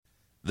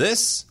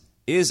This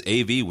is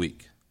AV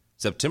Week,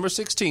 September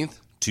 16th,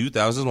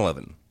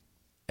 2011.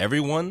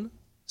 Everyone,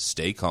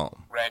 stay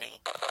calm.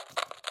 Ready.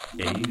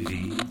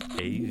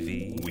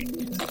 AV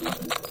Week.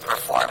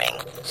 Performing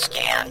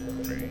scan.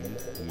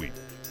 Week.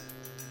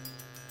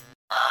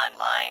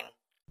 Online.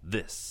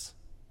 This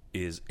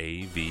is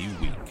AV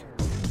Week.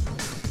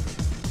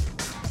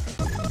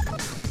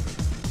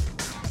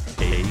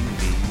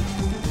 AV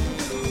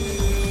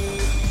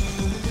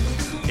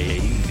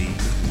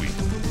Week.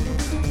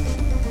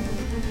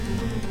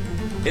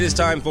 It is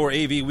time for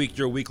AV Week,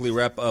 your weekly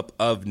wrap-up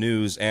of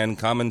news and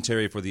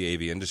commentary for the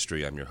AV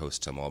industry. I'm your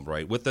host, Tim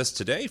Albright. With us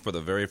today, for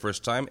the very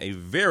first time, a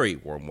very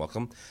warm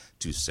welcome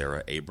to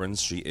Sarah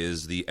Abrams. She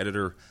is the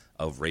editor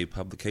of Rave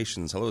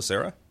Publications. Hello,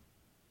 Sarah.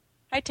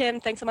 Hi,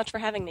 Tim. Thanks so much for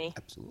having me.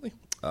 Absolutely.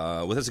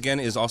 With us again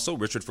is also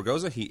Richard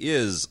Fragoza. He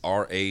is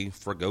R.A.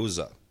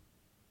 Fragoza.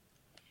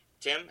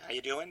 Tim, how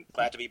you doing?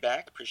 Glad to be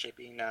back. Appreciate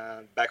being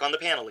back on the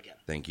panel again.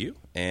 Thank you.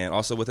 And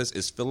also with us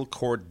is Phil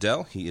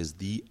Cordell. He is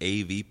the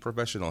AV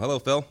professional. Hello,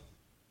 Phil.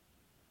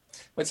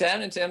 What's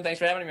happening, Tim? Thanks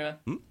for having me,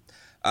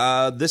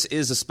 man. This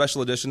is a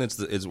special edition.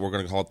 We're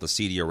going to call it the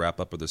CEDIA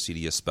wrap-up or the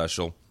CEDIA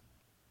special.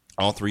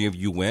 All three of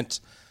you went.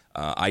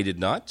 I did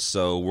not,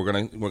 so we're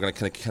gonna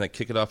kind of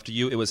kick it off to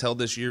you. It was held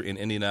this year in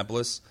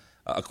Indianapolis.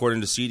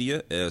 According to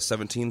CEDIA,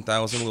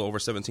 a little over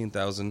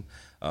 17,000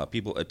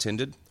 people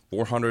attended.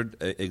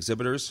 400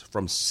 exhibitors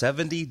from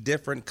 70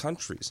 different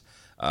countries.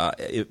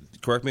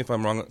 Correct me if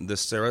I'm wrong on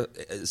this, Sarah.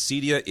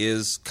 CEDIA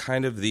is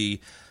kind of the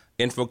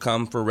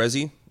Infocom for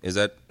Resi. Is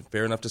that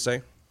fair enough to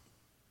say?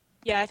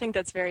 Yeah, I think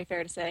that's very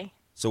fair to say.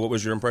 So what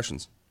was your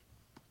impressions?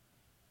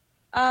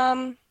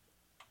 Well,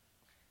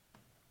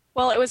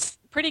 it was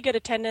pretty good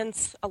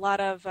attendance. A lot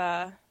of,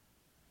 I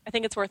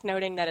think it's worth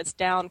noting that it's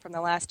down from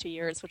the last 2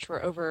 years, which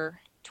were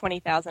over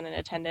 20,000 in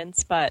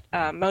attendance. But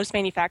most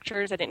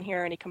manufacturers, I didn't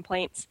hear any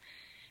complaints.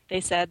 They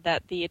said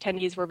that the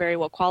attendees were very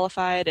well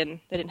qualified and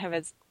they didn't have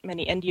as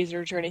many end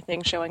users or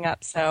anything showing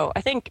up. So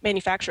I think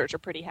manufacturers are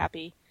pretty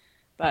happy,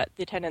 but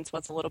the attendance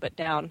was a little bit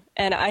down.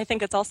 And I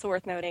think it's also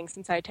worth noting,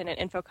 since I attended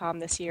Infocom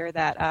this year,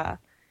 that at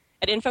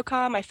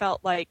Infocom I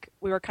felt like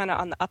we were kind of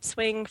on the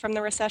upswing from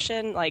the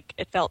recession. Like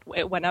it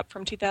went up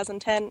from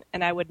 2010,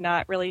 and I would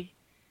not really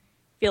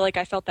feel like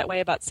I felt that way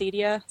about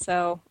CEDIA.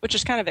 So, which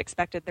is kind of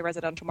expected. The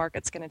residential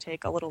market's going to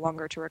take a little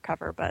longer to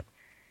recover, but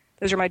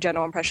those are my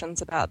general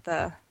impressions about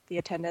the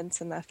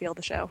attendance and the feel of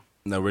the show.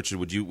 Now, Richard,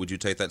 would you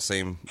take that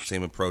same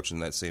approach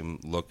and that same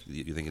look?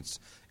 You think it's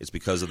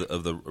because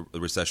of the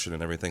recession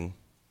and everything?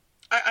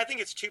 I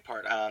think it's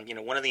two-part.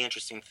 One of the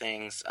interesting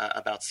things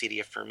about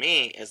CEDIA for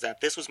me is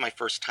that this was my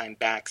first time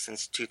back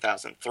since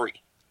 2003.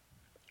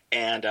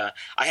 And I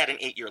had an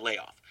 8-year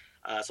layoff.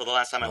 So the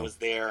last time I was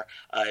there,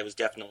 it was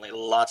definitely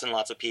lots and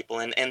lots of people.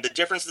 And the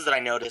differences that I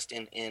noticed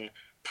in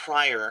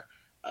prior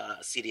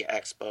CEDIA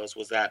expos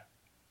was that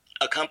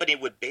a company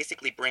would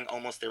basically bring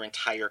almost their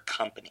entire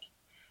company.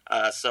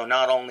 So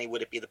not only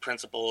would it be the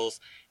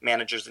principals,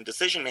 managers, and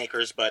decision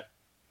makers, but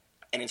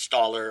an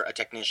installer, a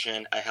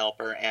technician, a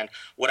helper. And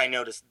what I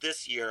noticed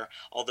this year,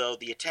 although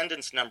the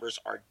attendance numbers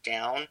are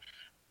down,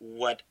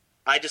 what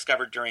I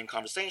discovered during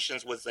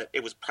conversations was that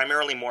it was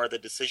primarily more the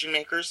decision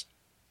makers,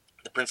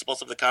 the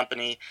principals of the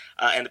company,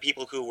 and the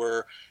people who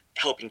were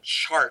helping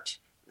chart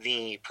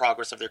the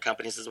progress of their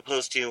companies, as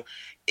opposed to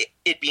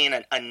it being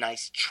a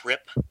nice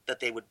trip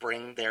that they would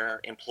bring their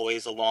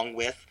employees along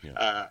with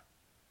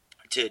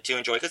to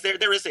enjoy. Because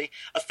there is a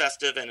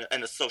festive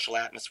and a social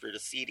atmosphere to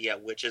CEDIA,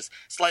 which is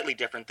slightly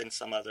different than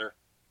some other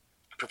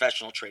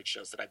professional trade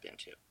shows that I've been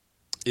to.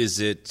 Is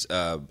it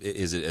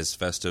as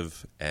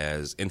festive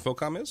as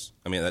Infocom is?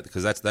 I mean,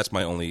 because that's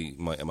my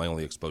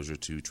only exposure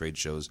to trade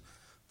shows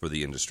for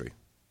the industry.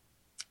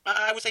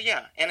 I would say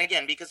yeah, and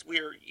again, because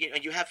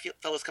you have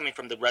fellows coming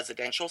from the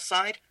residential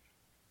side,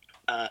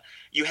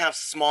 you have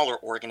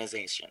smaller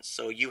organizations,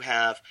 so you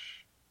have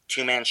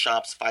 2-man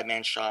shops,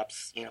 5-man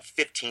shops,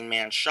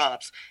 15-man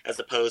shops, as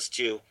opposed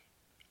to,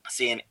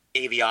 say, an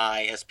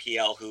AVI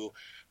SPL who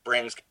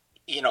brings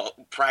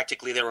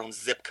practically their own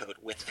zip code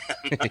with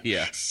them.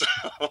 Yeah.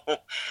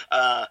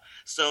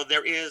 So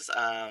there is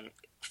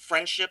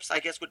friendships, I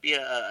guess, would be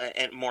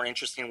a more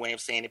interesting way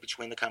of saying it,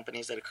 between the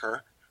companies that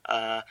occur.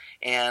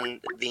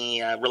 And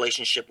the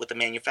relationship with the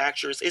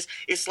manufacturers is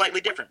slightly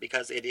different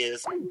because it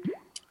is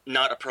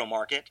not a pro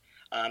market.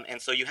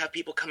 And so you have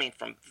people coming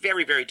from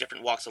very, very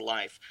different walks of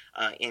life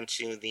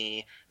into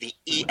the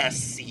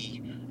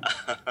ESC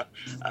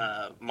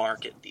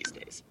market these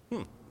days.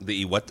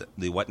 The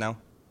what now?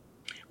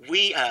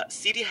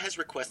 CEDIA has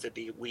requested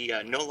we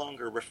no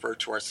longer refer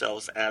to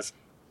ourselves as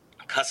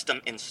custom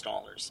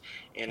installers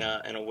in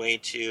a way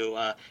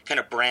to kind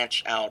of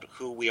branch out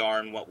who we are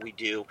and what we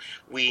do.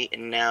 We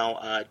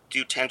now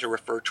do tend to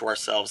refer to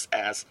ourselves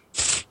as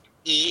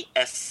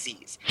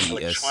ESCs,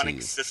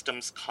 Electronic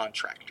Systems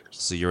Contractors.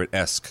 So you're an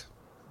ESC.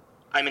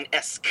 I'm an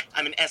ESC.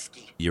 I'm an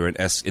ESCI. You're an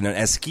ESC. An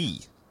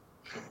ESCI.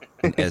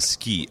 An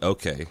ESCI.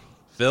 Okay.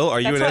 Phil, are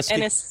you an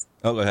ESCI?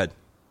 Oh, go ahead.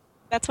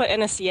 That's what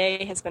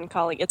NSCA has been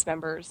calling its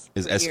members.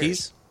 Is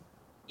ESCIs?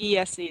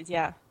 ESCs,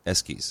 yeah.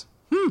 ESCIs.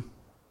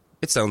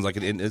 It sounds like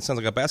it sounds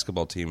like a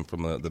basketball team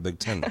from the Big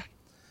Ten.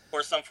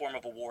 Or some form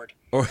of award.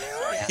 Or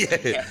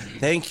yeah.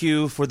 Thank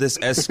you for this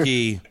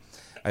esky.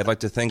 I'd like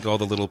to thank all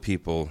the little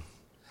people.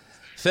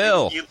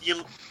 Phil,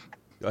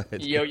 go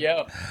ahead.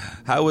 Yo.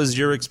 How was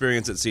your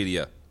experience at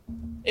CEDIA?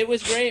 It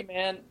was great,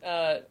 man.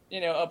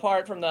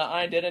 Apart from the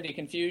identity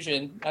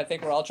confusion, I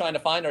think we're all trying to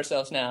find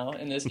ourselves now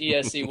in this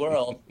ESC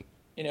world.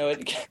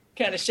 It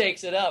kind of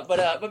shakes it up.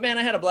 But man,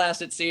 I had a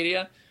blast at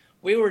CEDIA.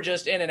 We were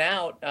just in and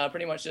out.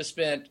 Pretty much just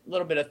spent a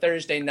little bit of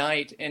Thursday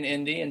night in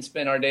Indy and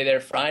spent our day there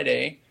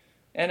Friday,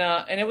 and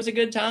it was a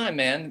good time,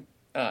 man.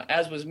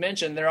 As was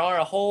mentioned, there are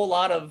a whole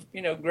lot of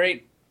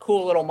great,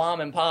 cool little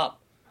mom and pop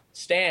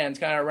stands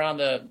kind of around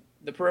the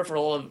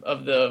peripheral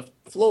of the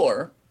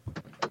floor.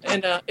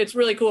 And it's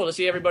really cool to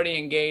see everybody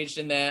engaged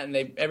in that, and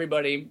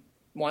everybody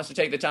wants to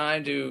take the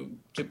time to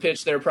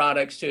pitch their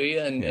products to you,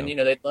 and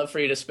they'd love for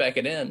you to spec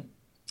it in.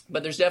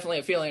 But there's definitely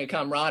a feeling of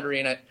camaraderie,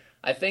 and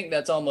I think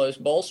that's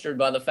almost bolstered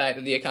by the fact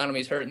that the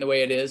economy's hurting the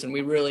way it is, and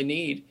we really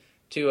need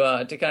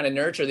to kind of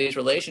nurture these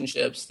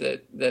relationships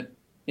that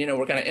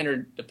we're kind of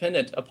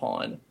interdependent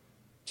upon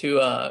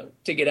to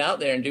get out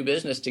there and do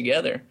business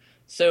together.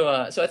 So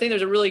I think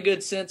there's a really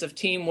good sense of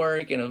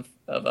teamwork and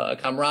of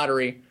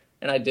camaraderie.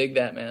 And I dig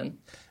that, man.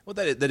 Well,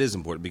 that is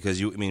important because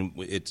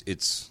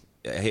it's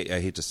I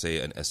hate to say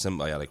a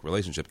symbiotic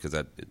relationship because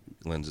it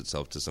lends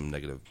itself to some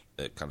negative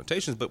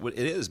connotations, but it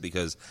is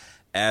because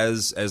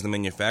as the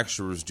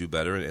manufacturers do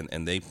better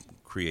and they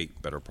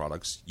create better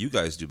products, you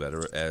guys do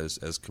better as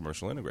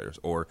commercial integrators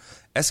or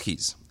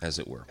eskies, as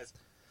it were. As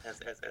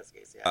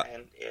eskies, yeah,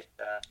 and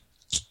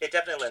it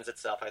definitely lends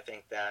itself. I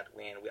think that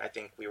I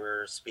think we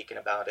were speaking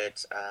about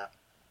it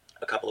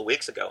a couple of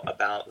weeks ago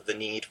about the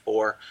need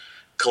for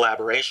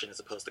collaboration as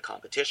opposed to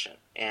competition.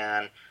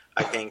 And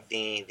I think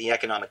the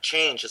economic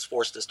change has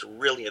forced us to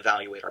really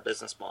evaluate our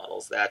business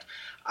models, that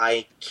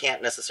I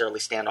can't necessarily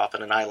stand off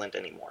on an island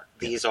anymore.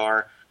 These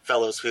are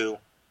fellows who,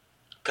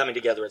 coming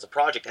together as a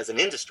project, as an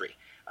industry,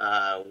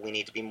 we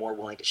need to be more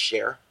willing to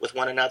share with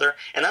one another.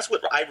 And that's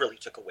what I really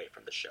took away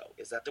from the show,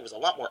 is that there was a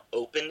lot more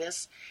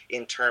openness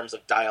in terms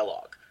of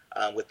dialogue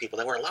with people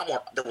that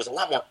was a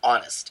lot more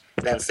honest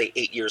than, say,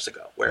 8 years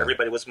ago, where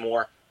everybody was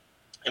more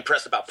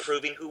impressed about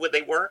proving who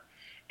they were.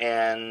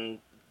 And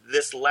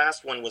this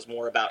last one was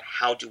more about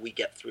how do we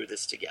get through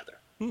this together.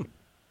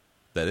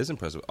 That is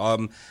impressive.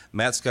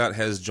 Matt Scott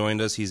has joined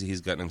us. He's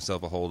gotten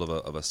himself a hold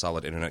of a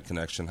solid internet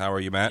connection. How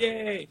are you, Matt?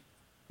 Yay!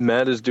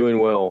 Matt is doing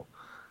well.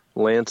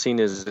 Lansing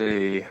is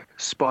a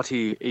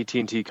spotty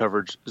AT&T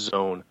coverage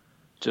zone,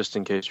 just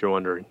in case you're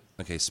wondering.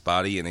 Okay,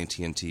 spotty and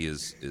AT&T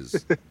is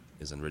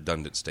a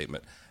redundant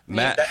statement.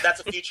 Matt,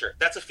 that's a feature.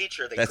 That's a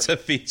feature. That's a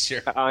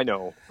feature. I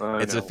know.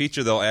 It's a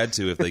feature they'll add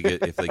to if they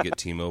get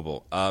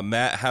T-Mobile.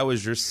 Matt, how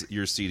was your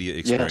CEDIA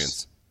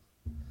experience?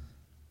 Yes.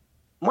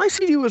 My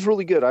CEDIA was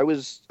really good. I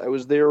was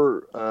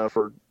there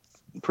for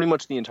pretty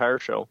much the entire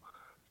show.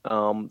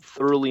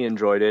 Thoroughly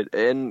enjoyed it,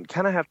 and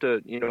kind of have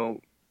to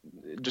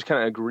just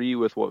kind of agree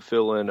with what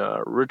Phil and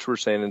Rich were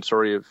saying. And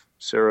sorry if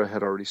Sarah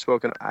had already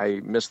spoken. I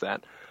missed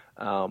that.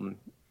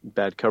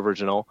 Bad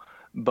coverage and all,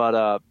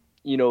 but.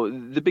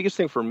 The biggest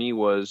thing for me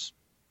was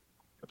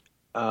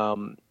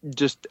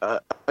just,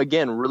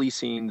 again, really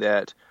seeing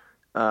that,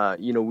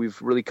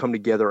 we've really come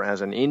together as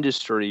an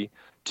industry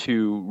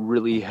to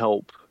really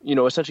help,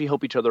 essentially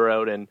help each other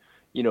out and,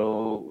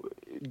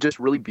 just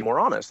really be more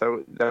honest.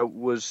 That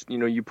was,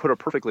 you put it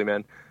perfectly,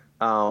 man.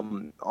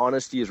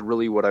 Honesty is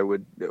really what I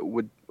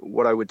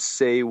would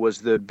say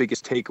was the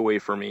biggest takeaway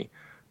for me,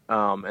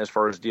 as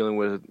far as dealing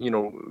with,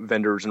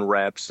 vendors and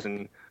reps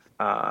and,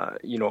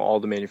 all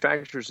the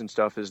manufacturers and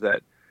stuff, is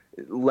that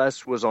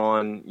less was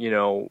on,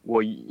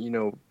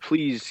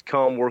 please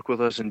come work with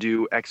us and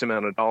do X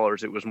amount of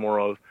dollars. It was more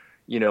of,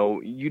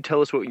 you tell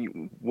us what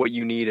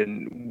you need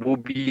and we'll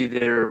be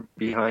there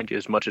behind you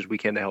as much as we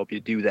can to help you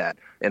do that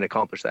and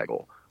accomplish that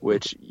goal,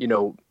 which,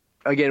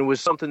 again, was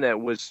something that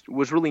was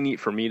really neat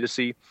for me to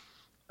see,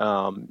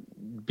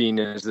 being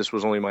as this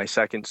was only my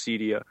second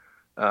CEDIA.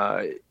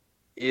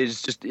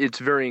 It's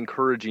very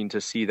encouraging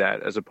to see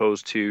that, as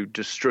opposed to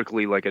just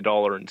strictly like a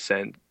dollar and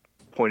cent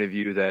point of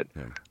view that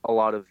a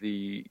lot of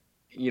the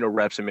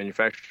reps and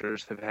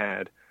manufacturers have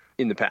had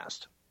in the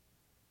past.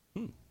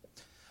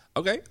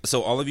 Okay,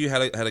 so all of you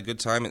had a good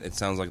time. It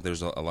sounds like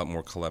there's a lot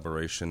more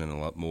collaboration and a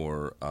lot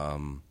more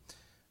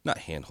not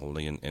hand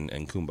holding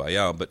and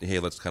kumbaya, but hey,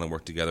 let's kind of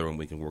work together and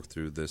we can work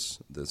through this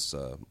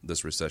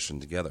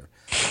recession together.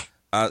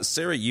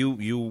 Sarah,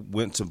 you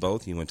went to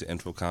both. You went to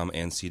Infocom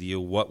and CEDIA.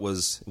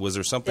 Was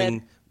there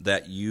something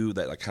that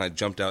kind of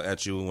jumped out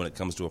at you when it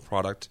comes to a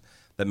product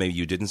that maybe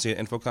you didn't see at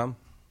Infocom?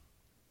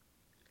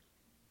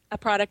 A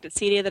product at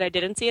CEDIA that I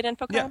didn't see at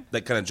Infocom? Yeah,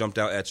 that kind of jumped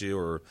out at you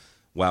or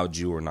wowed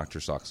you or knocked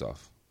your socks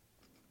off.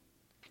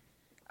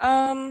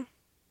 Well,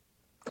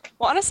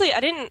 honestly, I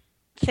didn't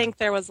think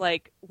there was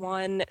like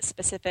one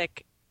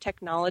specific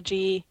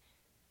technology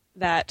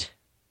that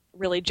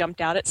really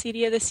jumped out at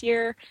CEDIA this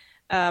year.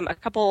 A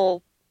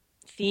couple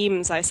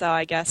themes I saw,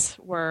 I guess,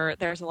 were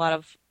there's a lot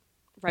of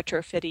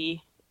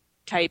retrofitty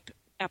type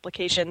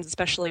applications,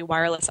 especially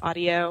wireless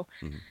audio,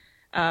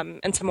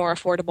 and some more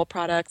affordable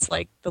products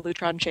like the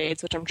Lutron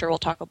shades, which I'm sure we'll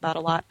talk about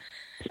a lot.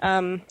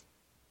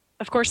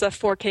 Of course, the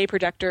 4K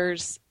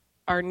projectors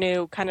are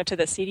new kind of to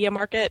the CEDIA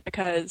market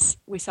because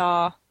we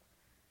saw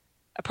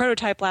a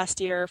prototype last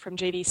year from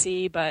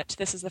JVC, but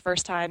this is the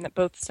first time that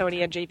both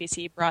Sony and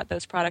JVC brought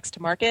those products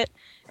to market.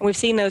 And we've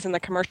seen those in the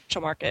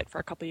commercial market for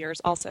a couple of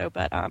years also,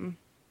 but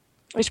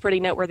it was pretty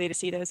noteworthy to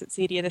see those at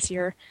CEDIA this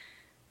year.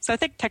 So I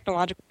think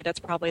technologically that's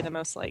probably the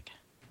most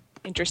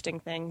interesting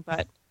thing.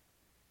 But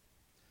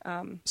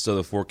so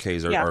the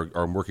 4Ks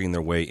are working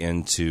their way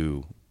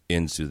into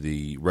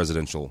the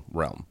residential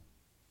realm.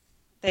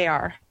 They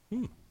are.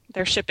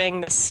 They're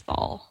shipping this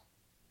fall.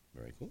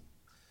 Very cool.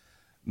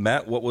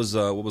 Matt, what was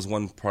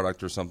one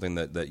product or something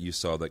that you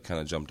saw that kind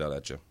of jumped out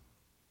at you?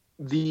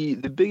 The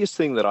biggest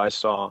thing that I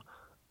saw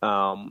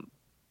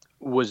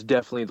was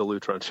definitely the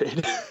Lutron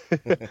shade.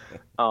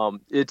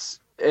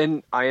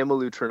 And I am a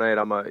Lutronite.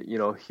 I'm a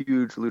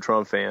huge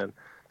Lutron fan,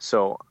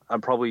 so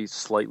I'm probably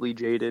slightly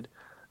jaded.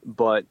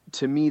 But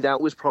to me, that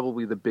was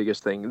probably the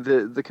biggest thing.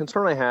 The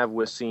concern I have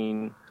with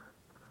seeing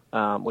the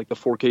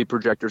 4K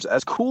projectors,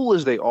 as cool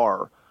as they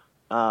are,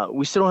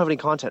 we still don't have any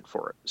content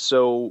for it.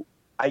 So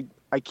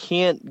I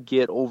can't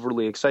get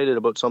overly excited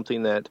about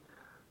something that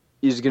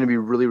is going to be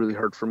really, really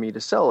hard for me to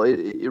sell.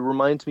 It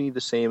reminds me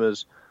the same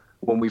as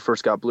when we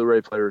first got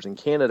Blu-ray players in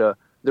Canada.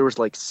 There was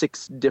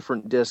 6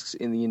 different discs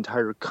in the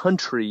entire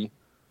country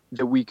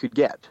that we could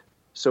get.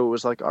 So it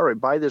was all right,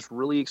 buy this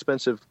really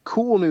expensive,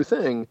 cool new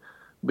thing,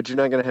 but you're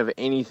not going to have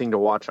anything to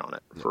watch on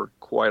it for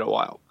quite a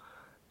while.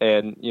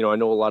 And, I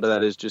know a lot of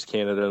that is just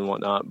Canada and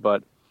whatnot,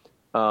 but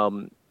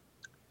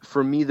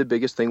for me, the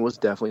biggest thing was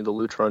definitely the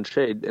Lutron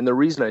shade. And the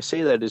reason I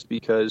say that is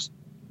because,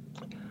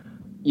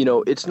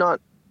 it's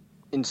not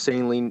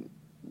insanely,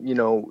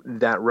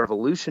 that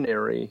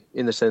revolutionary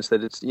in the sense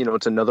that it's,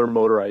 it's another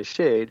motorized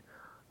shade.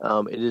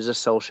 It is a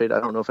cell shade. I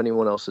don't know if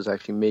anyone else is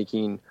actually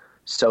making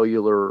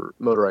cellular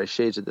motorized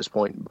shades at this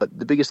point. But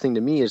the biggest thing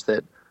to me is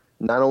that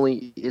not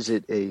only is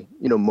it a,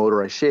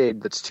 motorized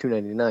shade that's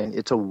 $299,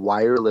 it's a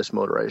wireless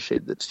motorized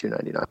shade that's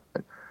 $299.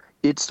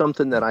 It's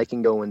something that I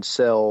can go and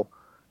sell,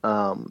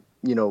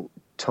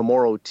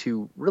 tomorrow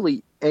to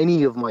really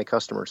any of my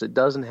customers. It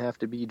doesn't have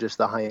to be just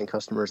the high-end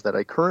customers that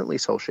I currently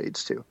sell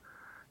shades to,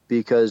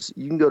 because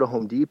you can go to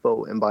Home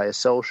Depot and buy a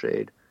cell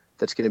shade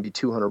that's going to be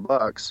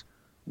 $200.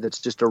 That's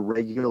just a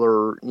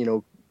regular,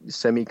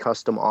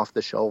 semi-custom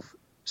off-the-shelf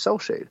cell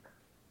shade.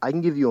 I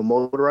can give you a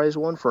motorized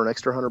one for an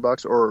extra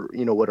 $100 or,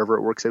 whatever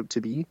it works out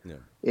to be. Yeah.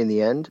 In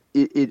the end.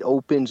 It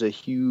opens a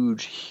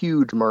huge,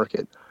 huge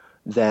market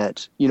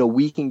that,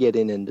 we can get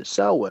in and to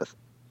sell with,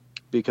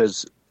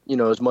 because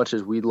as much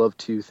as we'd love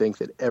to think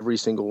that every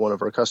single one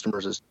of our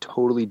customers is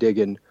totally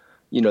digging,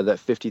 that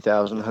 $50,000,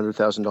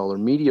 $100,000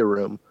 media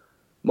room,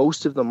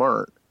 most of them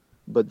aren't.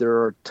 But there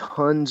are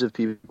tons of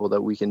people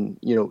that we can,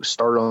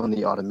 start on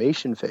the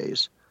automation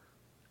phase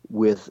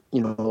with,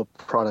 a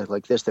product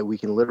like this that we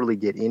can literally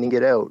get in and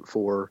get out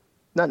for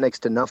not next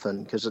to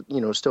nothing, because,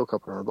 it's still a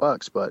couple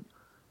 $100, but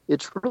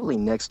it's really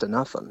next to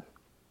nothing.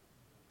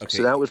 Okay.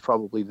 So that was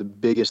probably the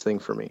biggest thing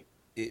for me.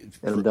 And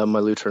I'm done my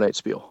Lutronite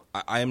spiel.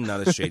 I am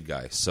not a shade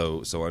guy,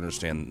 so I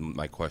understand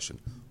my question.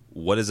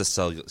 What is a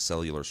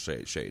cellular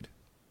shade?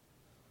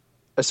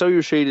 A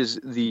cellular shade is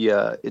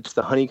it's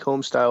the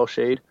honeycomb style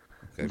shade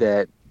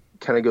that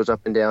kind of goes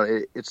up and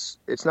down.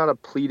 It's not a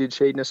pleated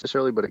shade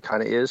necessarily, but it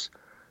kind of is.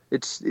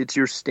 It's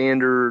your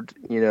standard,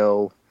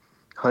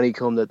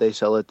 honeycomb that they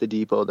sell at the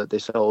depot, that they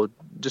sell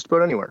just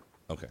about anywhere.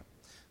 Okay.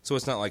 So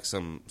it's not like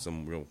some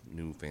real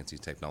new fancy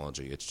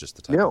technology. It's just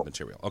the type of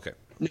material. Okay.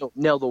 No.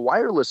 Now the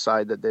wireless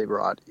side that they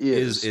brought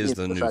is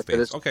the new fact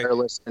phase. that it's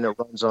wireless and it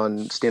runs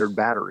on standard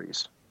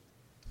batteries.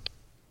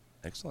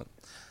 Excellent.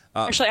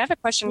 Actually, I have a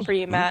question for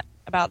you, Matt,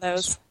 about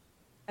those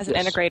as an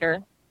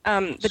integrator.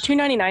 The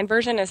 $299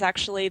 version is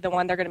actually the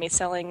one they're going to be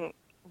selling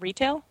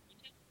retail?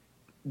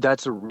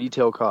 That's a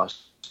retail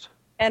cost.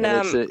 And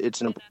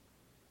it's an.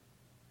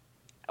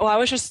 Well, I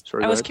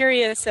was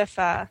curious if,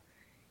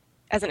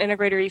 as an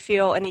integrator, you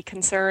feel any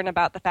concern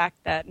about the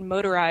fact that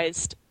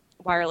motorized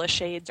wireless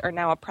shades are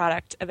now a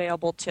product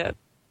available to,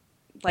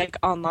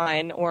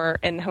 online or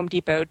in Home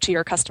Depot to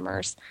your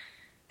customers.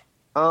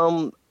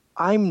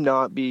 I'm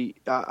not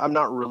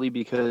really,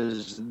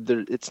 because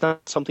it's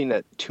not something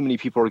that too many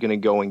people are going to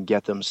go and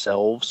get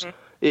themselves. Mm-hmm.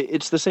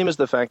 It's the same as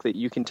the fact that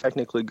you can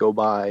technically go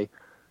buy,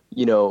 a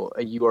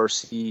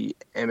URC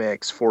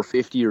MX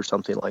 450 or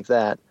something like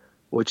that,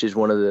 which is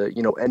one of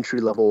the,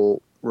 entry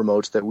level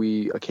remotes that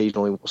we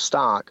occasionally will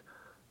stock.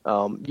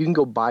 You can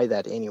go buy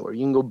that anywhere.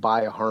 You can go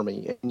buy a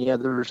Harmony. And yeah,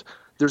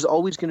 there's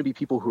always going to be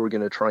people who are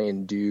going to try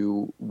and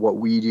do what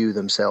we do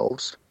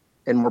themselves.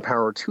 And more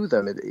power to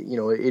them.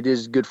 It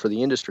is good for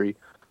the industry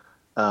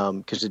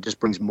because it just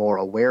brings more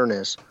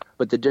awareness.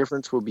 But the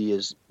difference will be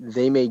is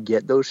they may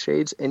get those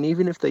shades, and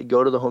even if they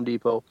go to the Home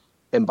Depot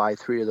and buy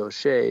 3 of those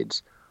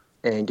shades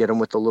and get them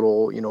with the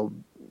little,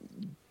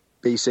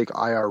 basic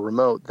IR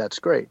remote, that's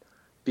great.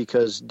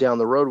 Because down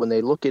the road when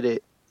they look at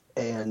it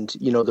and,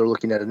 they're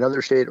looking at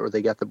another shade or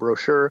they got the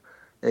brochure,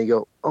 And you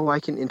go, oh, I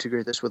can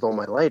integrate this with all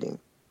my lighting.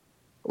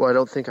 Well, I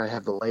don't think I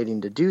have the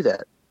lighting to do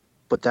that,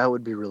 but that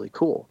would be really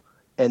cool.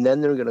 And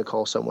then they're going to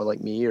call someone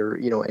like me or,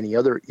 any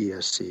other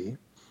ESC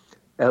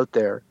out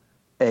there.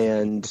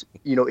 And,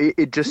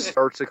 it just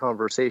starts a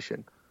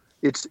conversation.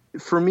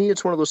 For me,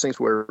 it's one of those things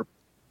where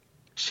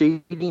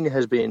shading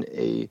has been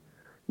a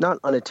not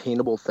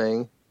unattainable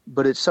thing,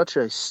 but it's such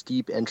a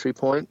steep entry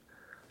point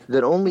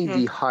that only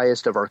the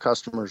highest of our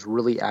customers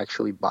really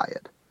actually buy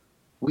it.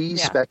 We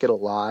spec it a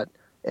lot,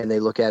 and they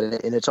look at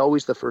it, and it's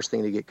always the first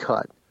thing to get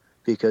cut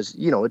because, it's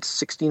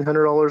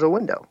 $1,600 a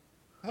window.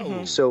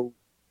 Oh. So,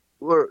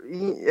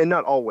 and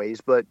not always,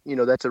 but,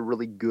 that's a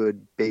really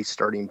good base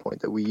starting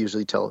point that we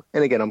usually tell.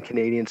 And again, I'm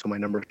Canadian, so my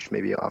numbers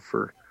may be off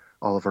for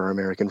all of our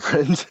American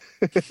friends.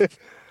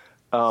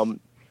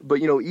 But,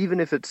 even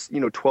if it's,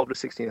 $1,200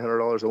 to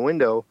 $1,600 a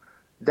window,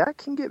 that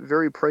can get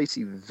very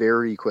pricey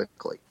very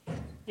quickly.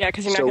 Yeah,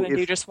 because you're not going to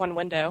do just one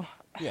window.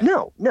 Yeah.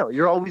 No,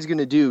 you're always going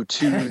to do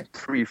 2,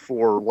 3,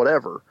 4,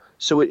 whatever.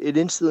 So it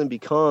instantly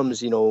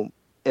becomes, and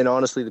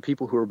honestly, the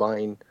people who are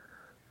buying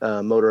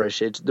motorized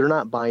shades, they're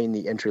not buying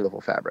the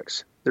entry-level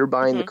fabrics. They're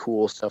buying the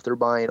cool stuff. They're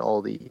buying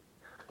all the,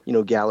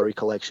 gallery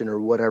collection or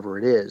whatever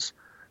it is.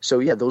 So,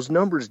 yeah, those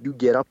numbers do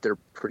get up there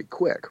pretty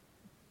quick.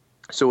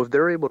 So if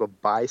they're able to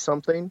buy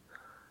something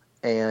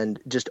and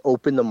just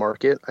open the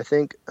market, I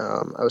think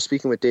I was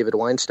speaking with David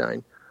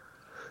Weinstein,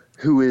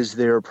 who is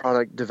their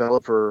product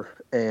developer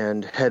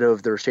and head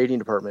of their shading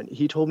department.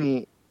 He told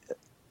me,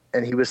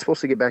 and he was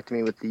supposed to get back to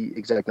me with the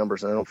exact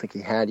numbers, and I don't think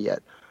he had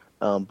yet,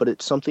 but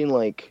it's something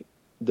like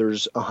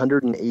there's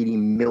 180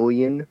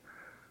 million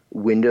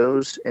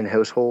windows and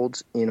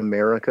households in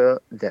America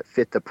that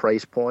fit the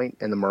price point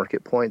and the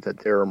market point that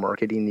they're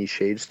marketing these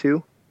shades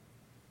to.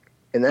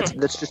 And that's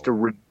just a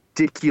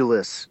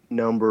ridiculous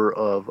number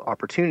of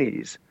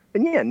opportunities.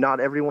 And yeah, not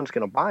everyone's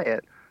going to buy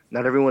it.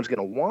 Not everyone's going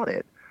to want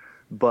it.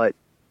 But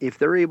if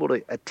they're able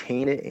to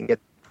attain it and get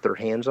their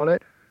hands on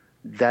it,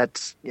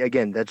 that's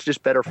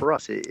just better for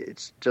us.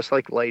 It's just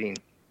like lighting.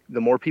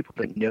 The more people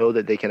that know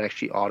that they can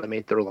actually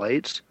automate their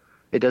lights,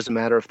 it doesn't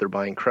matter if they're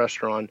buying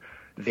Crestron,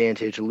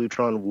 Vantage,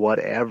 Lutron,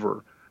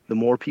 whatever. The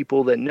more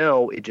people that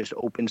know, it just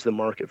opens the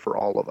market for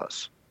all of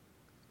us.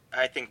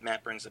 I think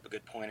Matt brings up a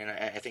good point, and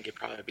I think it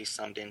probably be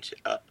summed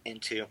up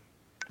into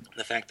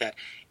the fact that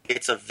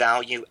it's a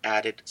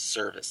value-added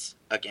service.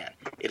 Again,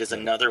 it is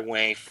another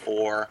way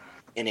for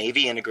an AV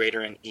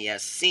integrator and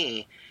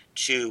ESC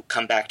to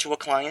come back to a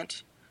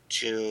client,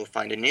 to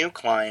find a new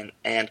client,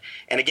 and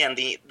again,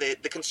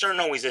 the concern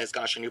always is,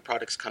 gosh, a new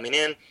product's coming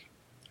in,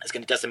 it's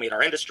going to decimate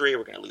our industry,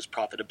 we're going to lose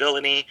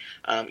profitability.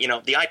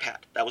 The iPad,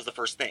 that was the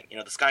first thing.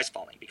 The sky's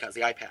falling because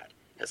the iPad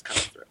has come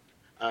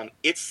through.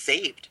 It's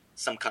saved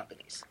some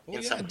companies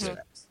in some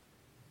respects.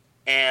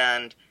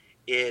 And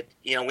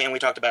when we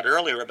talked about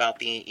earlier about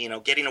the,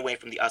 getting away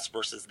from the us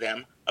versus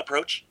them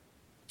approach,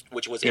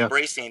 which was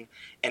embracing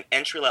an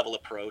entry-level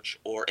approach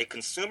or a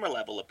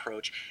consumer-level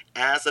approach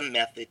as a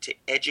method to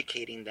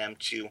educating them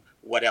to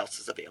what else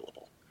is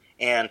available.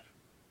 And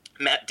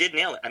Matt did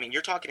nail it. I mean,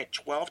 you're talking at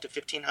 $1,200 to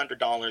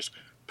 $1,500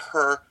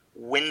 per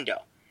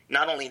window.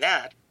 Not only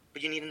that,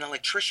 but you need an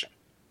electrician.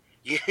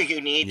 You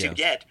need to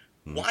get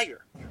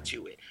wire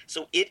to it.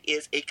 So it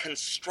is a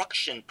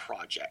construction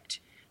project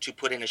to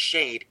put in a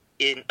shade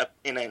in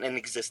an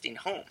existing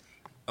home.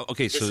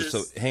 Okay,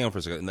 so hang on for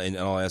a second, and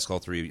I'll ask all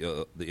three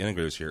the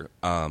integrators here,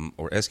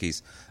 or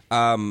Eskies.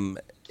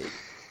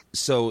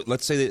 So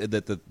let's say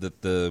that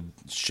the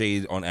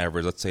shade on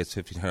average, let's say it's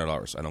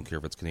 $1,500. I don't care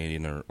if it's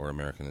Canadian or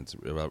American; it's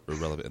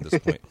irrelevant at this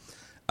point.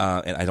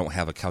 And I don't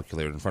have a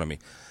calculator in front of me.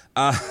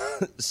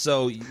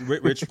 So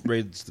Rich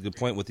raised a good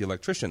point with the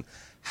electrician.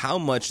 How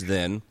much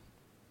then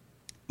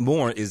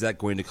more is that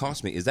going to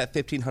cost me? Is that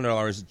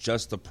 $1,500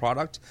 just the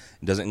product?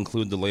 Does it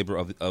include the labor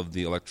of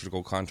the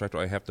electrical contractor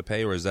I have to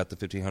pay, or is that the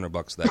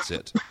 $1,500? That's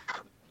it.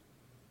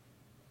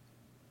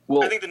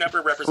 Well, I think the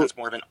number represents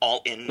more of an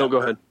all-in number. No, go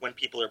ahead. When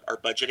people are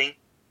budgeting.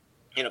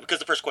 Because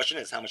the first question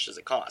is, how much does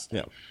it cost?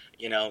 Yeah.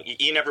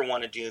 You never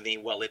want to do the,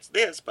 well, it's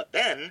this, but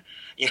then,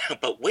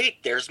 but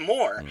wait, there's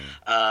more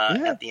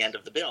at the end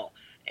of the bill.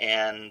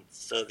 And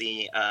so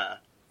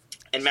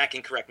and Matt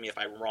can correct me if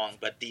I'm wrong,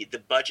 but the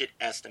budget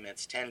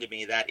estimates tend to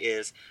be that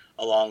is,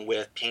 along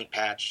with paint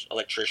patch,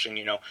 electrician,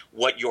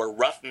 what your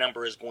rough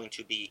number is going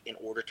to be in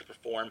order to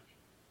perform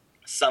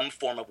some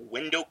form of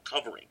window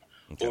covering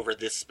over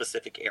this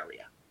specific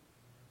area.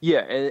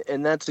 Yeah,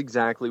 and that's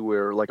exactly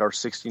where like our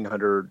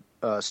 1,600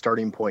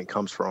 starting point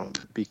comes from,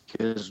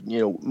 because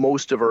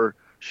most of our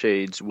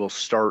shades will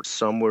start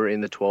somewhere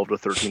in the 1,200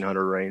 to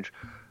 1,300 range.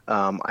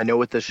 I know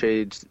with the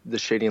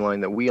shading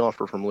line that we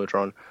offer from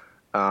Lutron,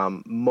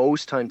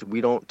 most times we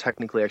don't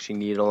technically actually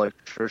need an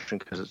electrician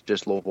because it's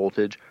just low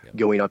voltage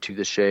going up to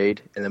the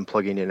shade and then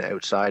plugging in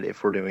outside.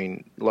 If we're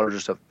doing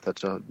larger stuff,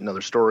 that's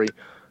another story,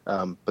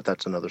 but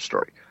that's another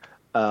story.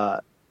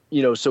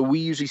 So we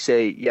usually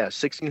say,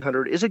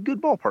 1,600 is a good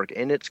ballpark,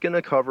 and it's going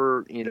to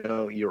cover,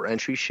 your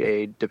entry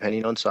shade,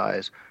 depending on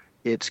size.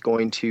 It's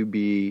going to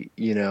be,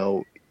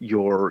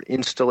 your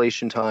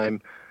installation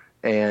time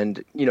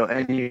and,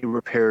 any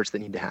repairs that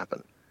need to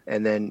happen.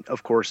 And then,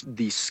 of course,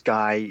 the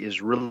sky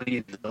is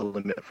really the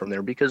limit from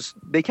there because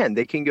they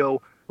can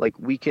go, like,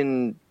 we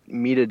can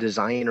meet a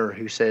designer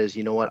who says,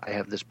 you know what, I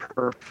have this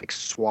perfect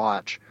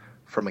swatch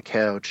from a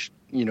couch.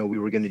 We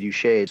were going to do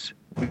shades.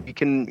 We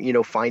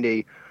can, find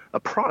a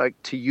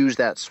product to use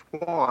that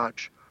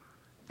swatch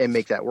and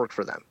make that work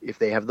for them. If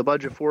they have the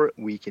budget for it,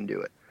 we can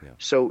do it. Yeah.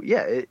 So,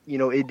 yeah,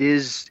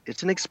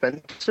 it's an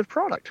expensive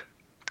product.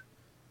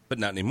 But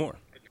not anymore.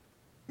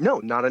 No,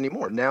 not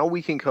anymore. Now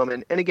we can come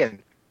in, and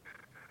again,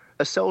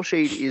 a cell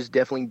shade is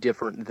definitely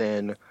different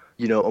than,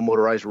 a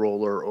motorized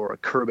roller or a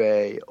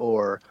Courbet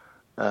or,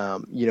 a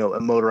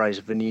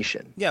motorized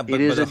Venetian. Yeah,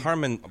 but a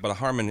Harman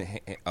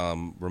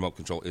remote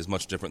control is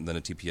much different than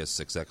a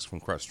TPS-6X from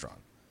Crestron.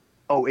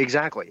 Oh,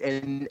 exactly.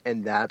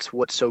 And that's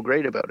what's so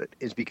great about it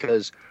is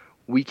because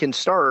we can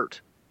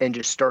start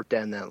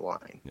down that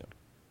line. Yeah.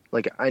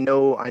 Like I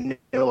know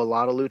a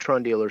lot of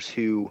Lutron dealers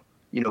who,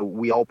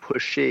 we all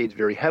push shades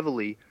very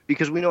heavily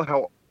because we know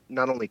how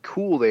not only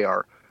cool they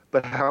are,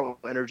 but how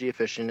energy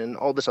efficient and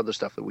all this other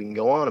stuff that we can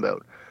go on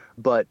about.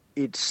 But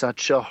it's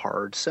such a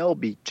hard sell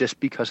just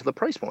because of the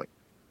price point.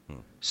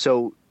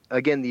 So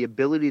again, the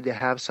ability to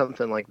have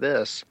something like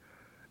this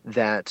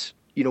that,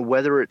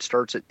 whether it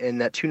starts at,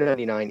 and that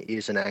 $299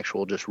 is an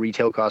actual just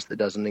retail cost that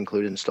doesn't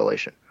include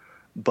installation.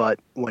 But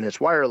when it's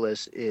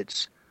wireless,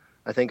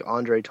 I think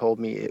Andre told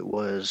me it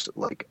was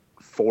like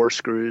 5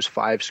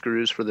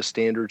 screws for the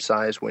standard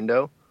size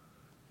window.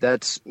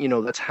 That's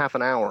half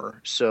an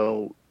hour.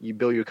 So you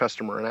bill your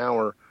customer an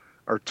hour.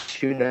 Our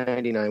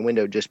 $299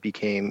 window just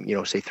became,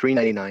 say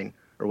 $399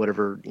 or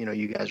whatever,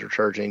 you guys are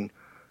charging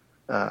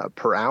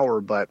per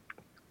hour. But,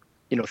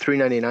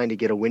 $399 to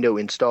get a window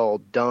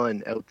installed,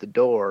 done, out the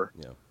door,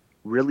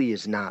 really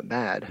is not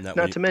bad.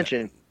 Not to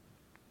mention,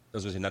 I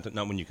was going to say,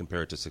 not when you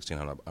compare it to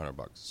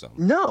 $1,600. So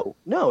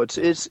No,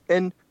 it's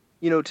and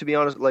to be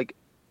honest, like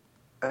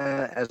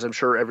as I'm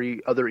sure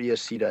every other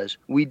ESC does,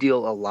 we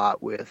deal a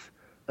lot with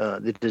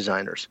the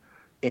designers,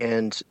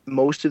 and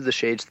most of the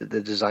shades that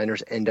the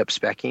designers end up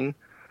speccing,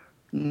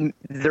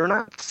 they're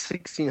not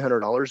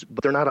 $1,600,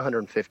 but they're not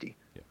 $150.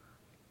 Yeah.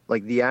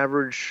 Like the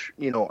average,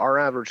 our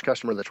average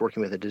customer that's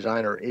working with a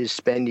designer is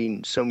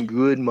spending some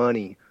good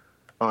money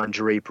on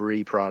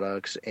drapery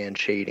products and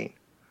shading.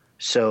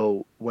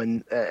 So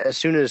as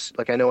soon as,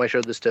 like I know I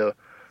showed this to,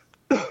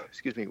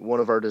 excuse me, one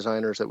of our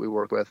designers that we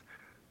work with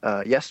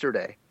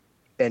yesterday,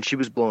 and she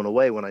was blown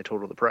away when I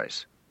told her the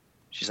price.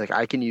 She's like,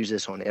 I can use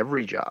this on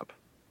every job.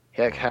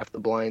 Heck, half the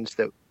blinds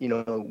that,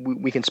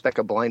 we can spec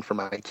a blind from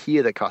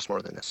IKEA that costs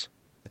more than this.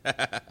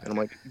 And I'm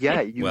like,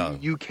 yeah,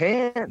 you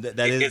can.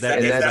 That is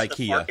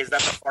IKEA. Is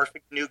that the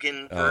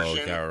Farfig-Nugan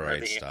version? Oh, all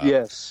right, stop.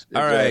 Yes,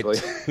 exactly.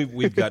 All right,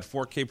 we've got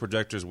 4K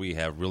projectors. We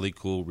have really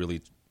cool,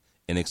 really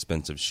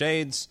inexpensive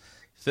shades.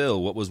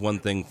 Phil, what was one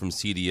thing from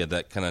Cedia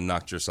that kind of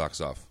knocked your socks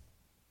off?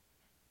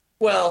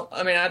 Well,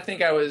 I mean, I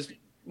think I was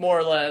more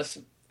or less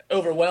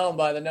overwhelmed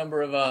by the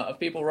number of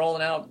people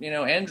rolling out,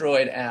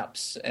 Android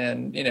apps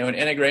and, an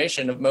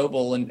integration of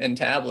mobile and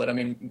tablet. I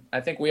mean,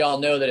 I think we all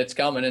know that it's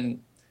coming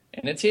and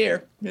it's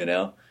here,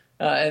 and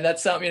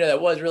that's something,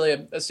 that was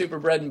really a super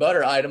bread and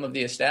butter item of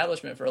the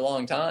establishment for a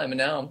long time. And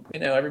now,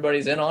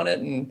 everybody's in on it.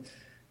 And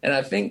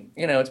I think,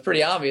 it's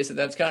pretty obvious that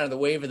that's kind of the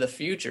wave of the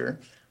future.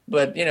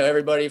 But,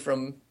 everybody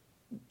from,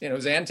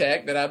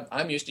 Xantec that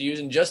I'm used to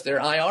using just their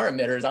IR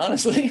emitters,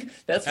 honestly.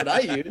 That's what I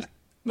use.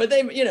 But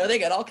they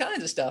got all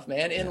kinds of stuff,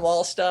 man.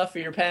 In-wall stuff for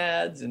your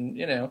pads and,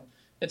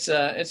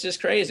 it's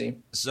just crazy.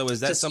 So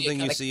is that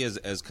something you see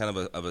as kind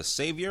of a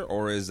savior,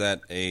 or is that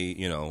a,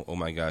 oh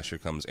my gosh, here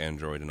comes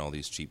Android and all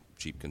these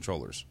cheap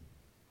controllers?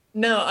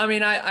 No, I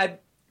mean, I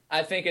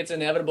think it's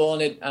inevitable,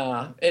 and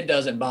it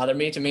doesn't bother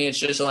me. To me, it's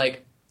just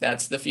like,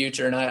 that's the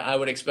future, and I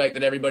would expect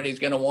that everybody's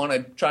going to want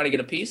to try to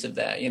get a piece of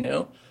that,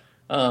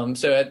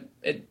 So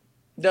it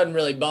doesn't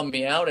really bum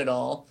me out at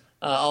all.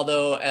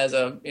 Although as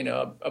a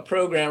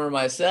programmer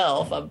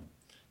myself,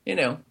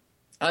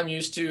 I'm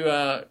used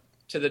to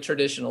the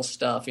traditional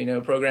stuff,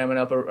 programming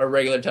up a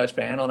regular touch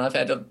panel, and I've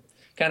had to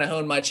kind of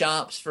hone my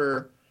chops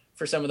for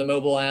some of the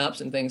mobile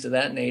apps and things of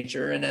that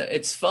nature, and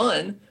it's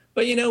fun.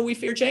 But we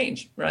fear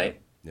change, right?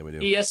 Yeah, we do.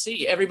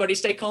 ESC, everybody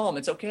stay calm.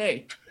 It's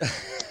okay.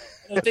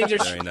 Things are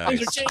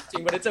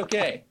changing, but it's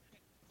okay.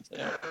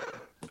 So.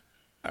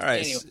 All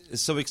right, Anyway.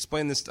 so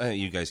explain this.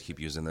 You guys keep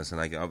using this,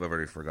 and I've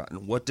already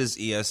forgotten. What does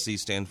ESC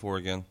stand for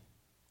again?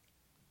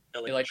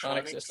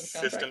 Electronic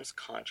Systems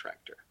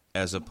Contractor.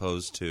 As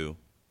opposed to?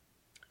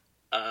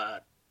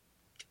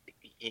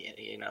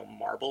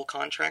 Marble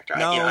contractor?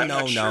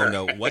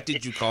 No. What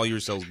did you call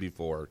yourselves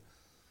before?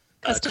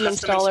 Custom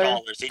installer.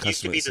 It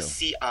used to be the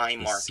CI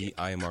market.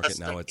 CI market.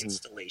 Now it's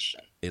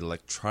installation.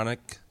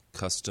 Electronic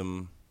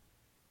Custom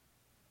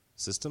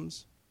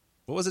Systems?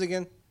 What was it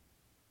again?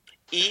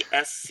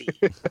 ESC.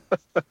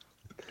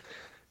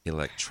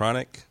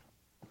 Electronic.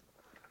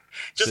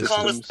 Just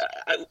call us.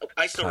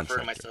 I still Contractor. refer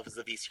to myself as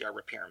the VCR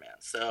repairman.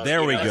 So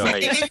There we go.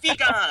 AV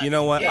guy. You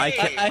know what? I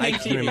Hey.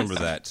 can remember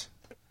that.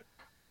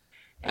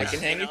 I can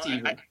hang a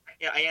TV.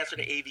 I answer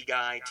to AV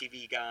guy,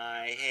 TV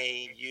guy.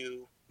 Hey,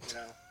 you.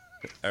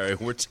 All right,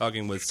 we're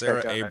talking with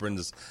Sarah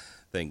Abrams.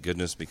 Thank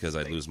goodness, because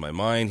I'd lose my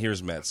mind.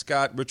 Here's Matt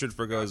Scott, Richard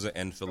Fergoza,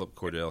 and Philip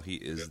Cordell. He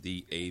is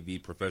the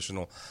AV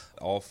professional.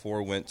 All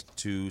four went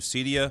to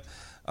CEDIA,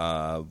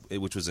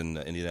 which was in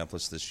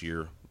Indianapolis this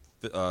year.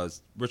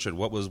 Richard,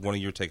 what was one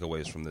of your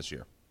takeaways from this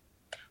year?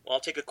 Well, I'll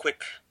take a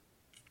quick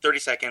 30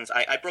 seconds.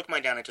 I broke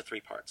mine down into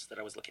 3 parts that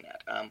I was looking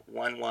at.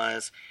 One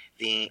was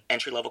the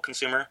entry-level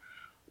consumer.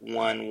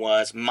 One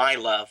was my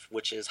love,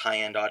 which is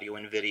high-end audio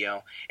and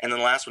video. And then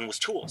the last one was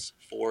tools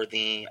for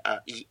the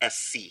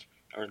ESC,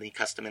 or the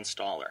custom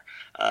installer.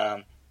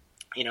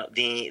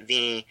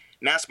 The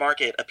mass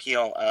market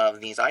appeal of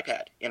these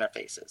iPad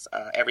interfaces,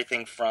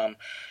 everything from,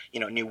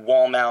 new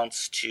wall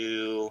mounts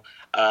to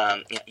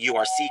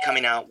URC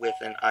coming out with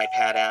an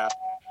iPad app,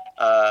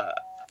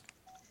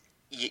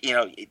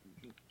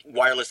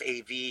 wireless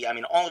AV. I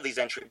mean, all of these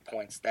entry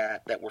points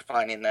that we're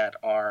finding that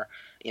are,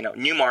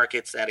 new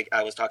markets that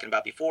I was talking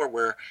about before,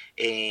 where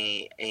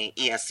a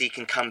ESC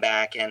can come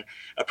back and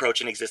approach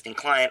an existing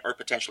client or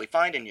potentially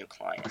find a new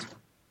client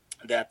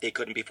that they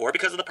couldn't before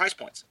because of the price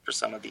points for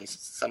some of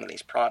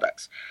these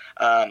products.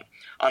 On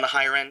the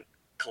higher end,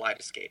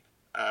 Kaleidoscape.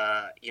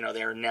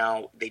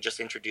 They just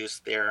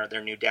introduced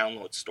their new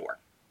download store.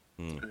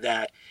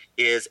 That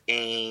is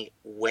a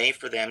way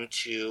for them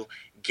to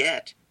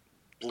get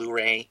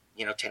Blu-ray,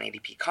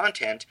 1080p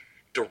content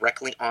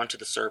directly onto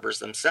the servers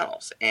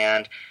themselves.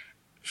 And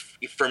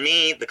for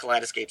me, the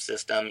Kaleidoscape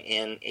system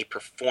in a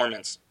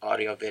performance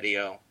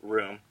audio-video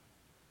room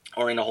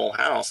or in a whole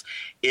house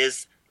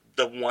is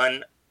the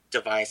one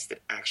device that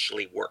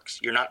actually works.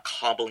 You're not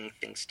cobbling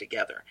things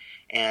together.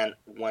 And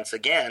once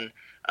again,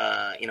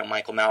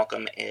 Michael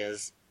Malcolm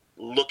is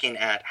looking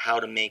at how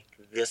to make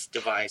this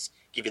device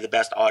give you the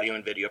best audio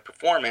and video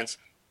performance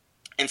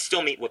and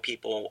still meet what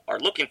people are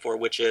looking for,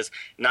 which is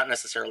not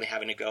necessarily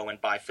having to go and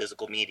buy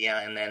physical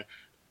media and then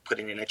put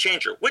it in a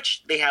changer,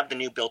 which they have the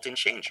new built-in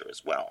changer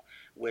as well,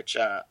 which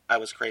I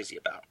was crazy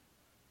about.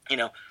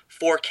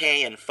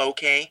 4K and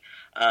 4K,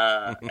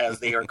 as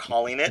they are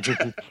calling it.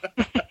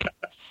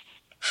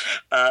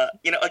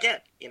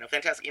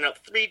 Fantastic.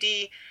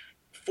 3D,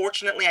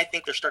 fortunately, I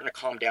think they're starting to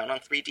calm down on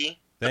 3D.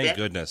 Thank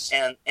goodness.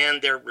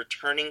 And they're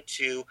returning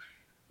to,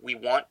 we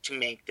want to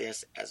make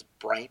this as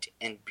bright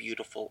and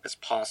beautiful as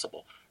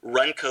possible.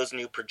 Runco's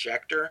new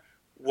projector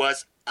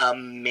was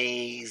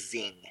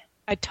amazing.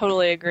 I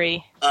totally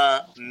agree.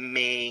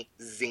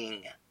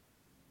 Amazing.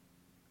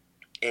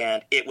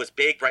 And it was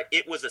big, right?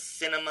 It was a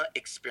cinema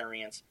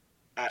experience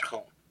at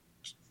home.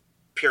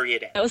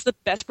 Period. That was the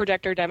best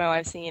projector demo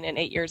I've seen in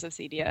 8 years of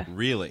CEDIA.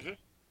 Really? Mm-hmm.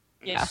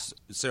 Yeah.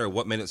 Sarah,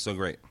 what made it so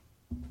great?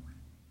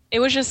 It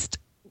was just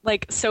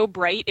so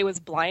bright, it was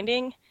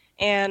blinding,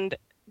 and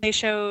they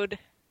showed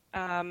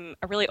a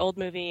really old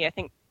movie, I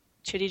think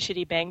Chitty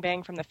Chitty Bang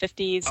Bang from the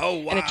 50s. Oh,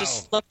 wow. And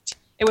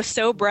it was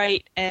so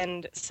bright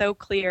and so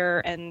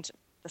clear, and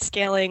the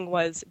scaling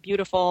was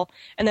beautiful.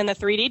 And then the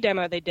 3D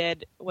demo they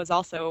did was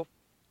also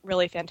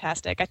really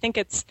fantastic. I think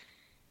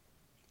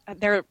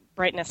their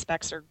brightness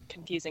specs are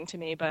confusing to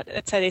me, but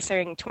they're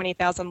saying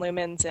 20,000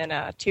 lumens in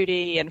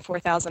 2D and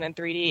 4,000 in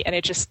 3D, and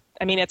it's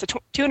a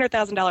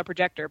 $200,000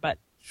 projector, but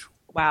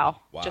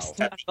wow. Just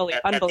unbelievable.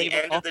 At the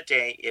end of the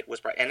day, it was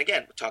bright. And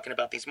again, we're talking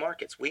about these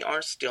markets. We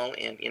are still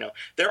in,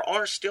 there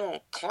are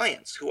still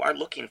clients who are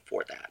looking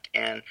for that.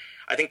 And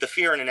I think the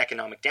fear in an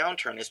economic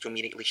downturn is to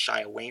immediately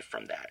shy away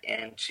from that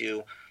and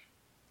to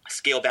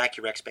scale back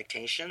your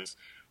expectations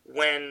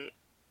when,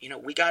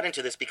 we got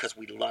into this because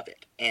we love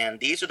it. And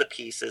these are the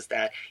pieces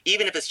that,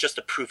 even if it's just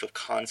a proof of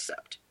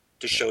concept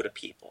to show to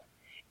people,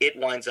 it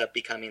winds up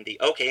becoming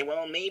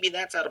maybe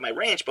that's out of my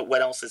range, but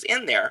what else is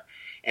in there?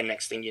 And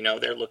next thing you know,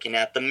 they're looking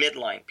at the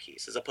midline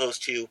piece as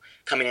opposed to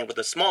coming in with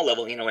a small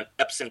level, an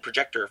Epson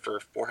projector for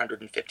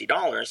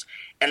 $450.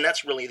 And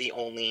that's really the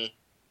only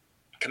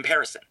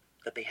comparison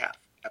that they have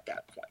at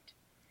that point.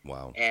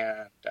 Wow.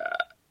 And,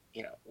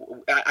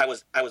 I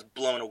was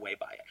blown away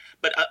by it.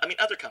 But,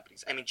 other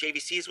companies.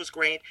 JVC's was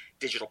great.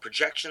 Digital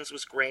Projections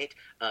was great.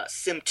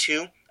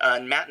 Sim2.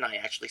 And Matt and I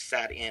actually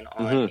sat in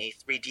on a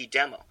 3D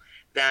demo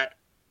that,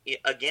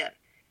 again,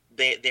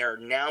 they're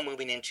now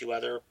moving into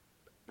other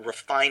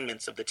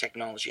refinements of the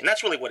technology. And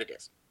that's really what it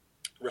is.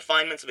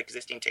 Refinements of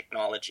existing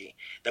technology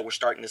that we're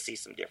starting to see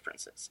some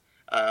differences.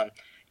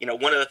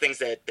 One of the things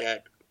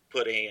that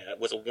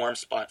was a warm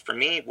spot for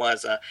me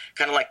was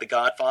kind of like The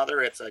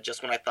Godfather. It's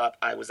just when I thought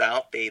I was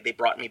out, they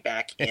brought me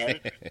back in.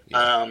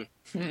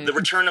 The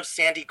return of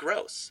Sandy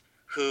Gross,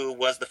 who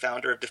was the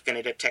founder of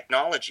Definitive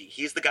Technology.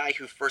 He's the guy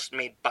who first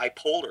made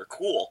bipolar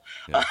cool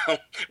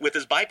with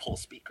his bipole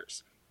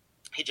speakers.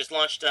 He just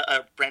launched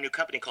a brand new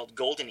company called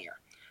Golden Ear.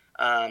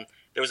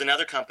 There was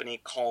another company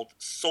called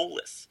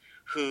Solus,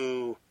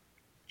 who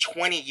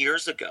 20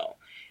 years ago,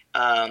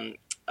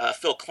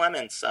 Phil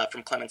Clements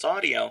from Clements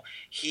Audio,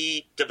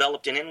 he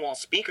developed an in-wall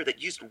speaker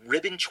that used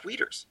ribbon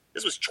tweeters.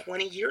 This was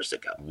 20 years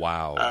ago.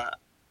 Wow.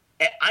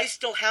 And I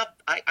still have,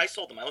 I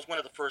sold them. I was one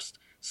of the first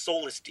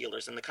Solus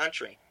dealers in the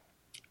country.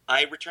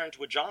 I returned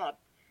to a job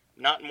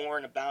not more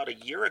than about a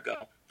year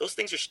ago. Those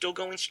things are still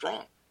going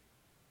strong.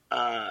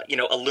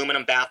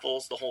 aluminum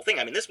baffles, the whole thing.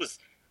 I mean, this was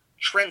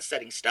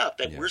trend-setting stuff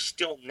that Yeah. we're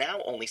still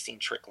now only seeing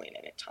trickling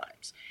in at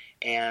times.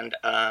 And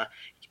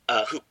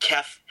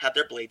Kef had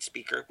their Blade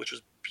speaker, which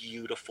was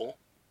beautiful.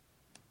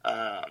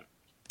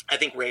 I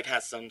think Rave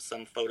has some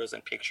photos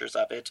and pictures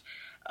of it.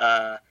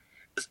 So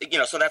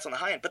that's on the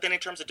high end. But then in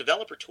terms of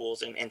developer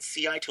tools and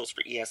CI tools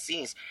for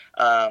ESCs,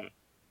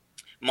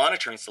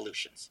 monitoring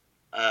solutions,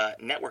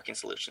 networking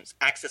solutions,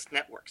 access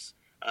networks,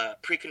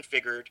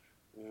 pre-configured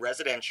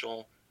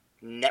residential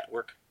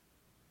network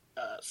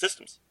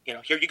systems.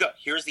 Here you go.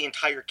 Here's the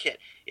entire kit.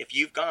 If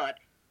you've got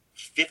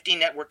 50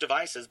 network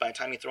devices, by the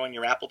time you throw in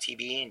your Apple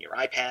TV and your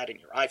iPad and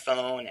your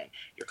iPhone and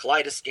your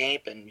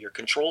Kaleidoscope and your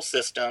control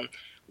system,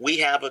 we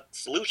have a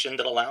solution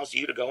that allows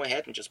you to go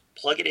ahead and just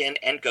plug it in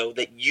and go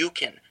that you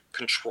can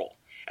control,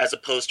 as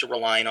opposed to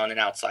relying on an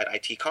outside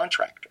IT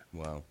contractor.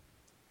 Wow.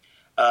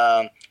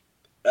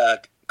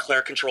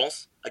 Claire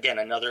Controls, again,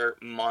 another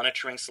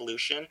monitoring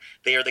solution.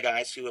 They are the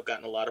guys who have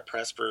gotten a lot of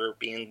press for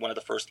being one of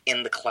the first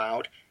in the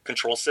cloud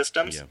control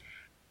systems. Yeah.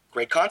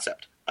 Great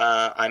concept.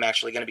 I'm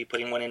actually going to be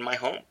putting one in my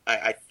home.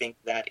 I think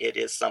that it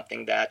is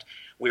something that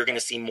we're going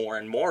to see more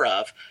and more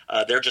of.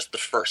 They're just the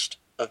first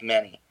of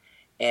many.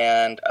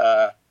 And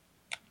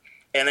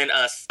then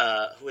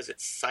who is it?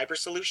 Cyber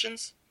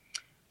Solutions?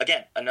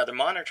 Again, another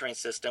monitoring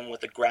system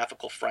with a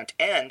graphical front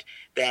end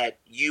that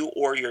you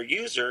or your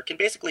user can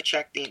basically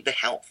check the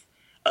health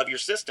of your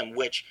system,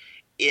 which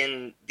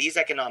in these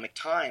economic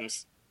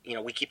times,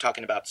 we keep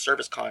talking about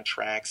service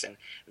contracts and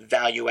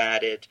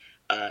value-added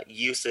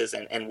uses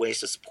and ways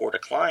to support a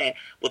client.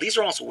 Well, these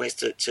are also ways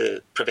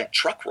to prevent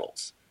truck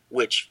rolls,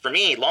 which for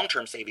me,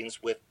 long-term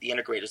savings with the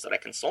integrators that I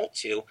consult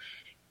to,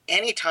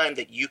 anytime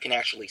that you can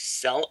actually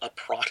sell a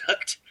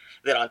product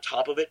that on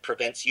top of it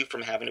prevents you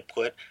from having to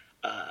put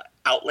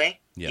outlay,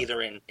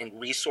 either in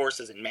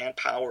resources and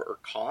manpower or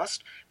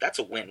cost, that's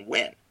a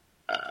win-win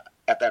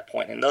at that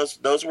point. And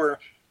those were,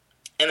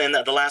 and then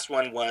the last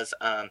one was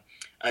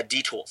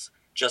D-Tools.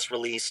 Just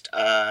released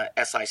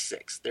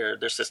SI6,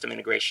 their system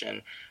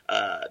integration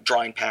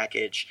drawing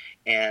package,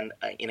 and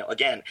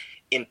again,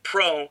 in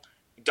Pro,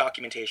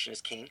 documentation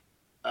is king.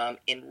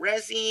 In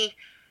Resi,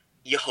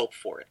 you hope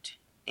for it,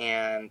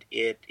 and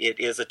it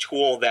is a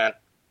tool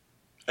that,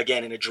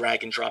 again, in a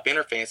drag and drop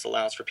interface,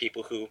 allows for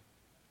people who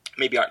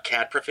maybe aren't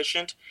CAD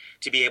proficient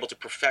to be able to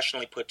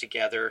professionally put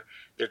together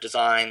their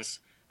designs,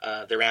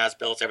 their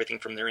as-built, everything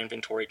from their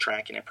inventory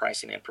tracking and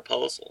pricing and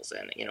proposals.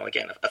 And,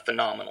 again, a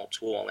phenomenal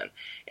tool.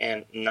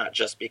 And not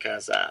just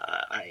because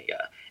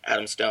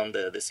Adam Stone,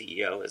 the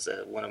CEO, is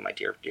one of my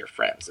dear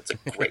friends. It's a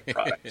great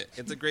product.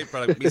 It's a great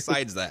product.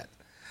 Besides that.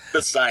 Go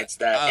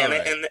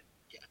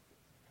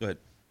ahead.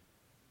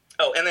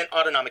 Oh, and then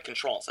autonomic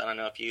controls. I don't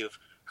know if you've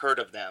heard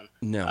of them.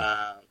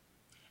 No.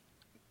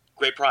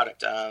 Great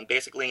product.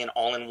 Basically an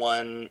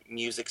all-in-one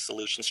music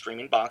solution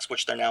streaming box,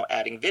 which they're now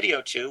adding video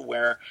to,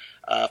 where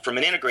from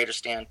an integrator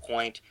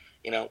standpoint,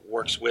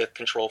 works with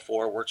Control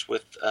 4, works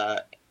with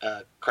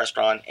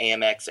Crestron,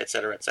 AMX, et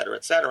cetera, et cetera,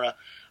 et cetera.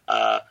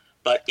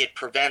 But it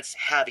prevents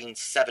having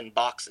 7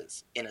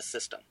 boxes in a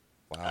system.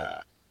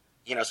 Wow.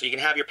 So you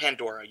can have your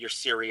Pandora, your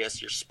Sirius,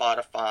 your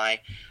Spotify,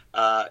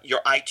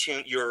 your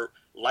iTunes, your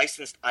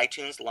licensed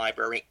iTunes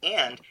library,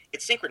 and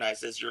it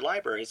synchronizes your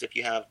libraries if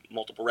you have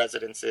multiple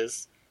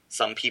residences.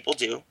 Some people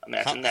do.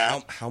 Imagine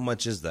that. How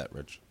much is that,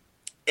 Rich?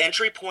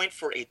 Entry point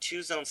for a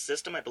 2-zone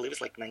system, I believe,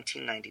 is like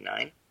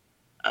 $19.99.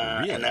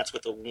 Really? And that's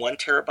with a 1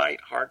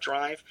 terabyte hard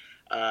drive.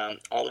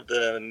 All of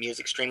the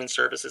music streaming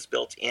services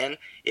built in.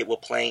 It will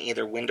play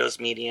either Windows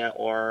Media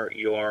or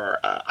your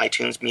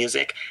iTunes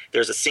Music.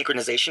 There's a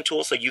synchronization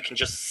tool, so you can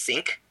just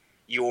sync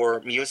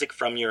your music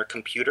from your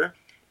computer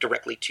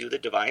directly to the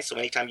device. So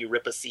anytime you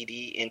rip a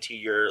CD into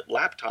your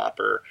laptop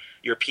or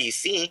your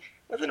PC,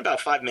 within about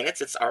 5 minutes,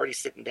 it's already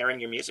sitting there in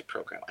your music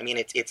program. I mean,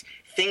 it's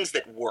things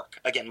that work.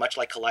 Again, much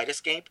like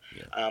Kaleidoscope,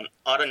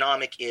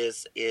 Autonomic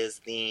is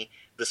the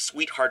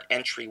sweetheart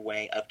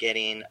entryway of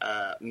getting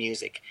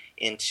music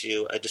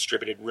into a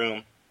distributed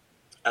room.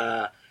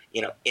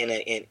 In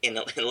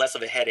less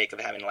of a headache of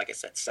having, like I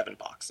said, 7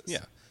 boxes.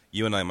 Yeah,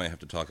 you and I might have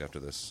to talk after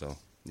this. So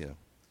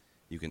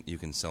you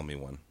can sell me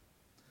one.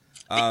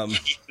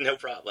 No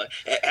problem.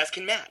 As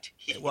can Matt.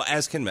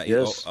 As can Matt.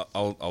 Yes.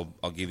 I'll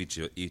give each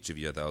of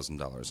you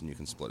 $1,000 and you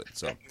can split it.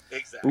 So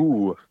Exactly.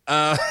 Ooh,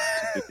 that's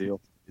a good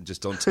deal.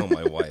 just don't tell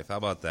my wife. How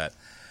about that?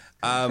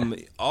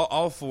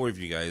 All 4 of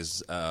you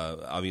guys.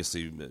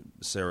 Obviously,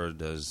 Sarah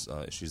does.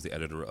 She's the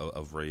editor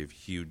of Rave,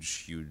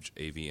 huge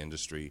AV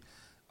industry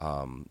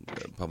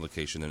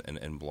publication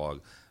and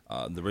blog.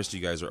 The rest of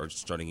you guys are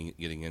starting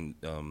getting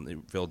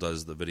in. Phil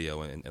does the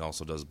video and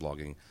also does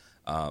blogging.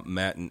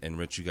 Matt and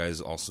Rich, you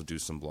guys also do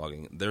some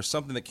blogging. There's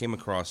something that came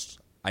across,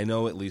 I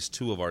know, at least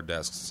 2 of our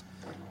desks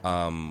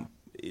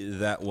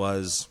that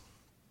was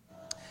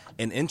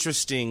an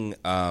interesting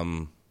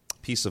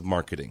piece of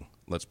marketing.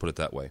 Let's put it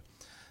that way.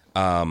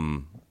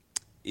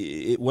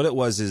 What it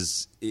was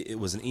is it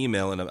was an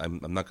email, and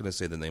I'm not going to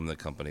say the name of the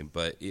company,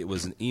 but it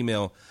was an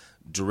email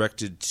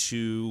directed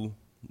to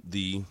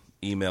the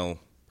email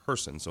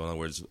person. So in other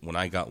words, when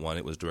I got one,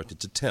 it was directed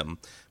to Tim.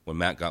 When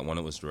Matt got one,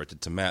 it was directed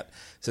to Matt.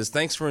 It says,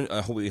 thanks for,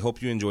 we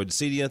hope you enjoyed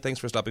Cedia. Thanks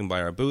for stopping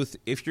by our booth.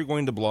 If you're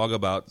going to blog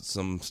about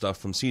some stuff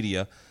from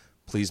Cedia,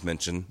 please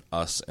mention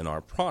us and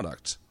our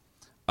product.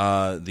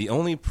 The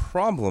only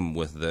problem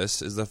with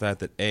this is the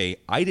fact that, A,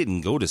 I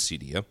didn't go to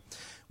Cedia.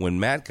 When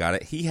Matt got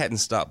it, he hadn't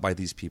stopped by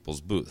these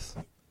people's booth.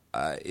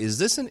 Is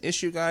this an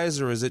issue,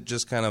 guys, or is it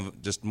just kind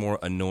of just more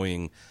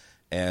annoying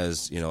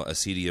as, a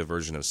Cedia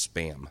version of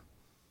spam?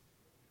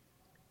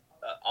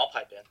 I'll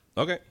pipe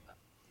in. Okay.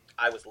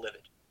 I was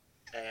livid,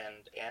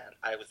 and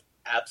I was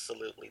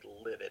absolutely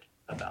livid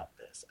about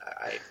this.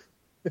 I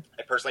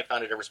personally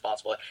found it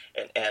irresponsible,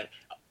 and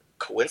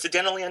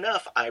coincidentally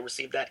enough, I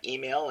received that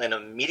email and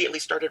immediately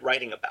started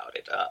writing about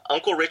it.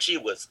 Uncle Richie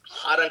was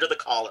hot under the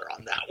collar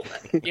on that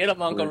one. Get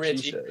him, Uncle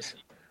Richie.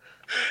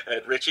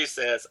 And Richie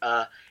says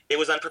it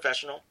was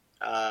unprofessional.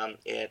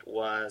 It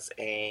was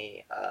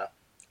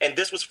and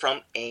this was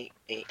from a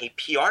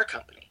PR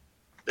company.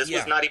 This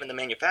was not even the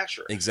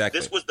manufacturer. Exactly.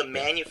 This was the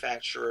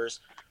manufacturer's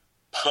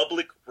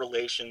public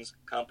relations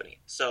company.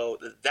 So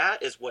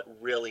that is what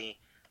really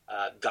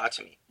got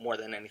to me more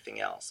than anything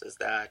else, is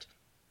that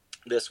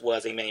this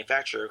was a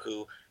manufacturer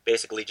who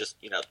basically just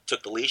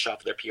took the leash off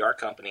of their PR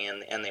company,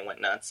 and they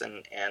went nuts.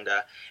 And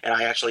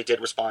I actually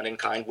did respond in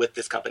kind with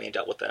this company and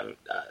dealt with them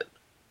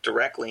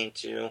directly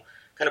to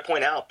kind of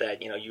point out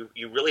that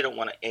you really don't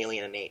want to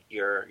alienate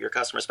your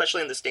customer,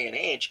 especially in this day and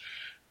age.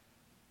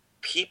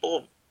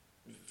 People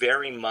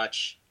very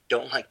much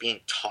don't like being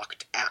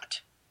talked at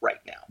right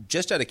now.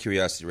 Just out of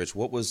curiosity, Rich,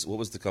 what was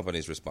the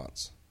company's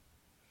response?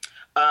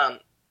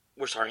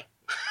 We're sorry,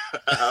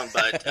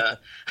 but that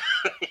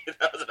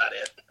was about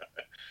it.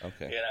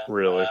 Okay.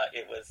 Really?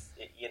 It was.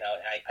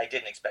 I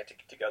didn't expect it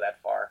to go that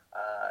far.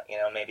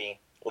 Maybe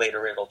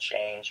later it'll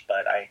change,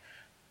 but I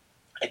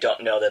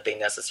don't know that they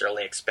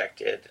necessarily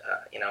expected.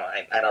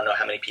 I don't know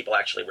how many people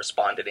actually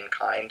responded in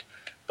kind,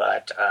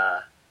 but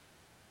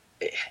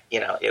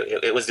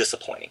it was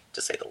disappointing,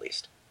 to say the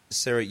least.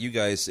 Sarah, you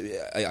guys,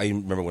 I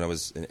remember when I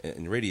was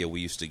in radio,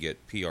 we used to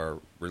get PR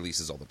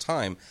releases all the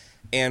time,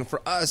 and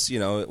for us,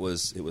 it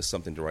was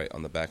something to write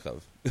on the back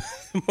of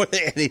more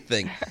than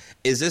anything.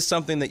 Is this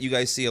something that you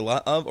guys see a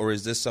lot of, or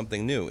is this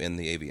something new in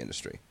the AV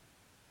industry?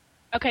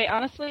 Okay,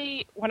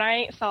 honestly, when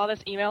I saw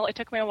this email, it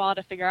took me a while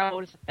to figure out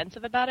what was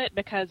offensive about it,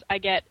 because I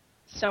get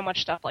so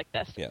much stuff like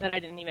this that I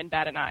didn't even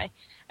bat an eye.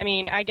 I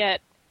mean, I get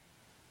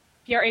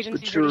PR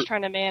agencies are just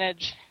trying to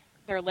manage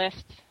their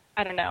lists.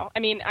 I don't know. I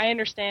mean, I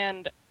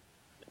understand.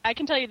 I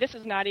can tell you this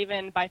is not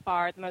even by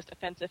far the most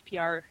offensive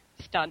PR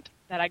stunt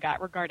that I got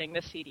regarding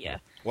this Cedia.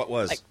 What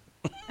was?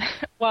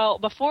 Well,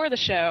 before the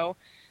show,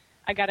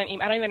 I got an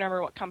email. I don't even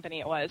remember what company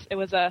it was. It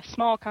was a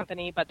small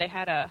company, but they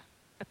had a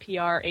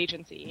PR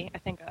agency, I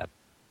think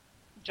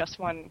just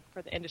one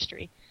for the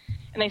industry.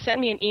 And they sent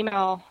me an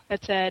email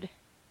that said,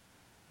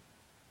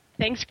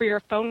 "Thanks for your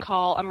phone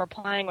call. I'm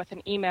replying with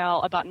an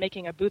email about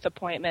making a booth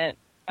appointment.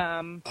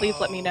 Please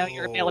let me know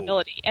your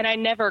availability." And I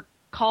never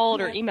called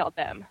or emailed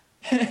them.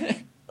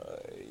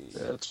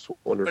 That's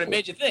wonderful. But it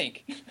made you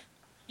think.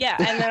 Yeah,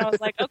 and then I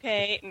was like,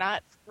 okay,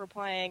 not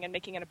replying and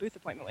making a booth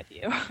appointment with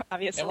you,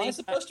 obviously. Am I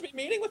supposed to be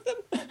meeting with them?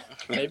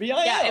 Maybe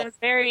I am. Yeah, it was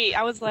very,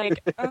 I was like,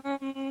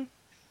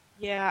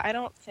 yeah, I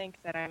don't think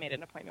that I made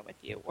an appointment with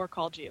you or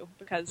called you,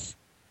 because,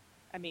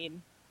 I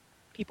mean,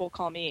 people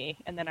call me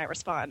and then I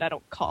respond. I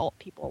don't call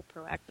people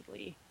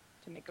proactively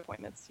to make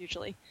appointments,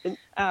 usually.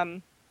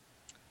 So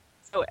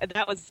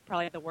that was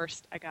probably the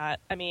worst I got.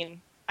 I mean,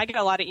 I get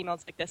a lot of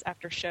emails like this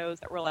after shows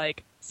that were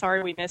like,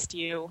 "Sorry we missed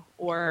you,"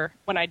 or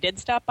when I did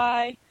stop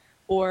by,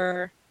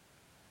 or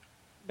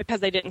because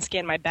they didn't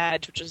scan my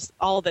badge, which is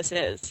all this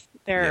is.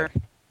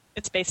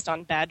 It's based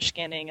on badge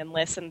scanning and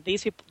lists, and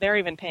these people, they're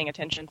even paying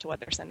attention to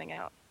what they're sending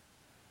out.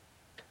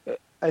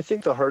 I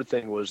think the hard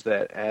thing was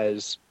that,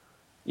 as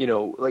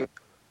like,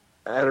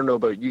 I don't know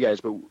about you guys,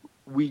 but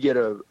we get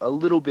a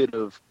little bit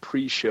of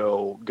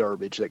pre-show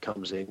garbage that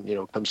comes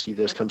in, come see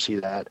this, come see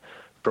that,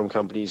 from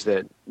companies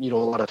that, a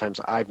lot of times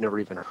I've never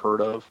even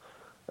heard of,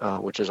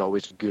 which is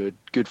always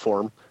good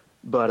form.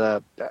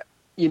 But,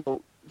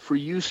 for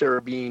you,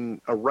 Sarah,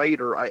 being a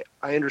writer, I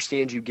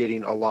understand you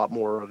getting a lot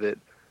more of it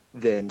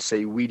than,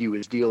 say, we do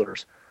as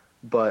dealers.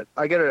 But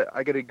I gotta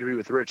agree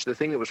with Rich. The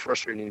thing that was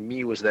frustrating to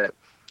me was that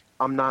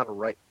I'm not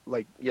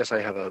yes,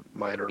 I have a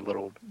minor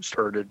little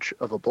startage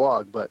of a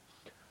blog, but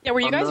yeah, were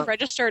you guys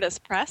registered as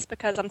press?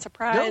 Because I'm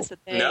surprised that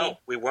they... No,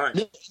 we weren't.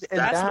 And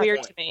that's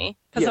weird to me.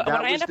 Because when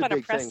I end up on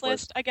a press thing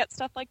list, I get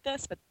stuff like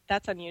this, but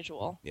that's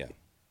unusual. Yeah.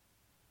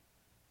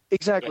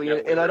 Exactly, Yeah,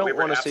 no, and I don't we were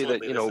want to say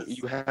that,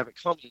 you have it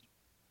coming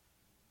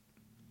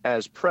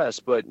as press,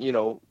 but,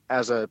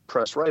 as a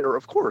press writer,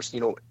 of course,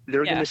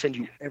 they're going to send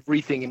you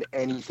everything and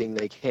anything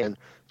they can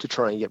to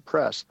try and get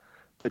press.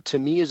 But to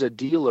me as a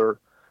dealer,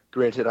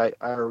 granted, I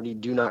already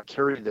do not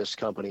carry this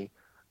company,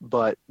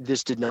 but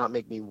this did not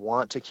make me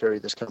want to carry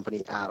this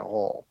company at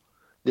all.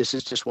 This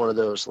is just one of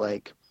those,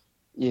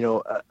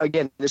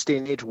 again, this day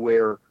and age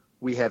where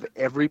we have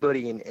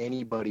everybody and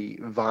anybody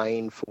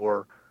vying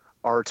for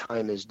our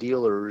time as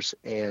dealers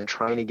and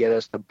trying to get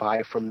us to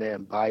buy from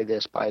them, buy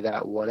this, buy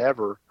that,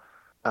 whatever.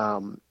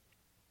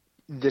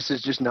 This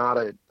is just not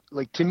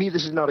to me,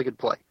 this is not a good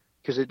play,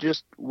 because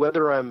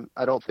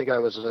I don't think I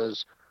was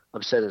as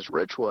upset as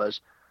Rich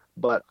was,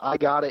 but I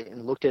got it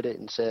and looked at it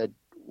and said,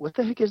 what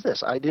the heck is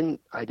this? I didn't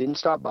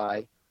stop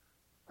by.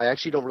 I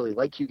actually don't really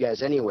like you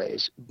guys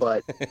anyways,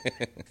 but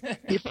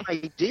if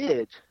I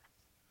did,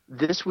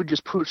 this would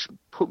just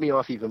put me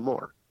off even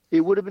more.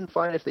 It would have been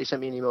fine if they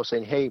sent me an email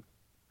saying, hey,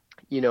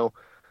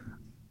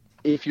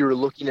 if you're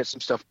looking at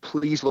some stuff,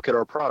 please look at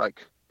our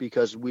product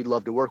because we'd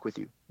love to work with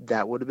you.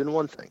 That would have been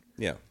one thing.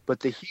 Yeah. But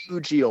the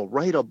huge,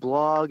 write a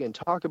blog and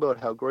talk about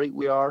how great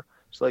we are.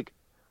 It's like,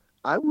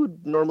 I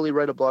would normally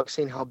write a blog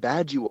saying how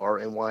bad you are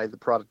and why the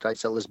product I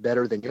sell is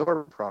better than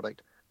your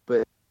product.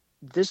 But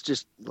this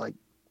just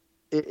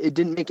it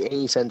didn't make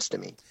any sense to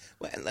me.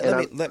 Well,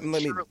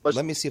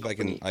 let me see if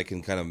I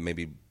can kind of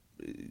maybe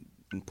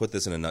put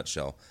this in a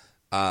nutshell.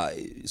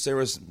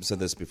 Sarah said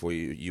this before.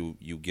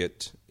 You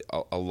get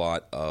a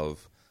lot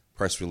of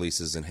press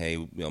releases and,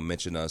 hey,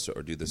 mention us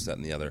or do this, that,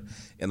 and the other.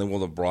 In the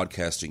world of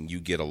broadcasting, you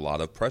get a lot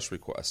of press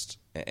requests,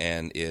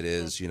 and it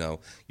is you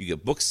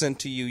get books sent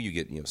to you, you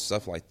get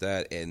stuff like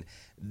that, and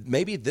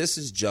maybe this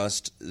is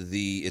just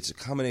it's a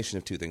combination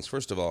of two things.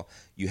 First of all,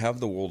 you have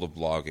the world of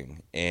blogging,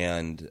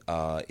 and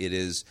it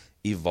is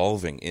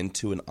evolving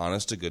into an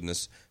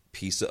honest-to-goodness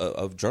piece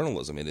of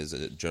journalism. It is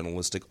a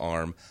journalistic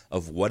arm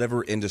of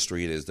whatever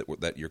industry it is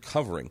that you're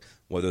covering,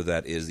 whether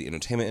that is the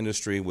entertainment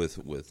industry with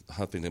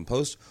Huffington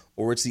Post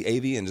or it's the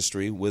AV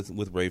industry with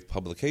Rave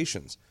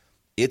Publications.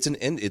 It's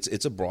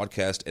a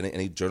broadcast and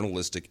a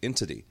journalistic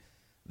entity.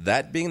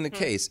 That being the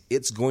case,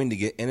 it's going to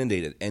get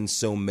inundated, and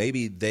so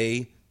maybe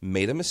they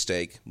made a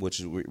mistake,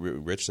 which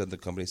Rich said the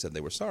company said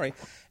they were sorry,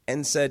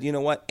 and said, you know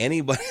what,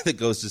 anybody that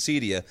goes to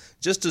CEDIA,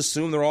 just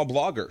assume they're all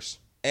bloggers.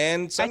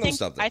 And send them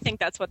something. I think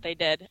that's what they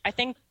did. I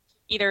think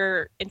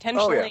either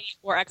intentionally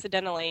or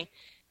accidentally,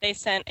 they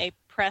sent a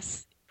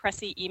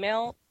pressy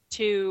email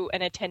to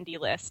an attendee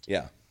list.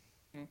 Yeah.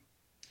 So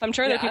I'm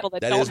sure there are people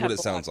that don't have the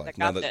sounds ones like.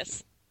 that got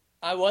this.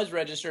 I was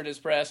registered as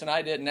press, and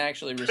I didn't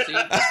actually receive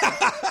it.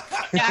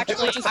 Yeah,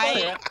 actually,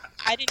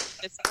 I didn't get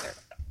this either.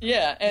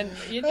 Yeah, and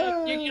you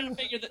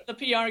figure that the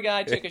PR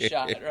guy took a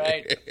shot,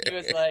 right? He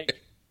was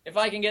like, if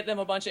I can get them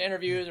a bunch of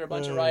interviews or a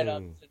bunch of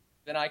write-ups,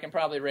 then I can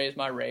probably raise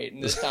my rate.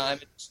 And this time,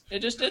 it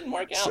just didn't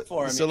work out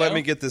for him. So let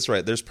me get this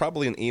right. There's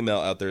probably an email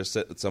out there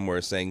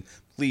somewhere saying,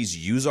 please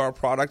use our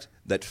product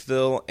that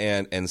Phil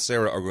and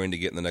Sarah are going to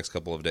get in the next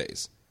couple of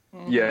days.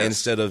 Yes.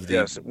 Instead of the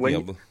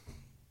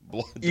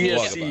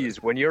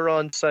ESCs, when you're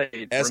on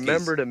site,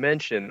 remember to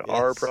mention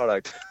our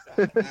product.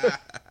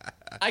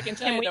 I can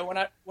tell you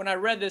that when I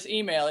read this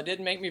email, it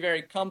didn't make me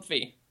very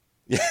comfy.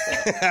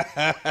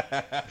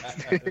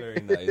 Very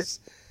nice.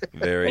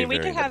 We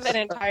could have an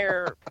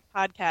entire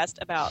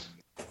podcast about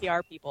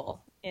PR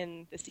people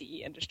in the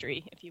CE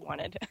industry if you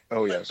wanted.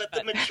 Oh, yes. But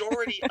the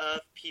majority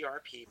of PR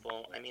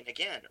people,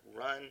 again,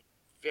 run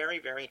very,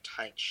 very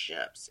tight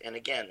ships. And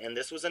again, and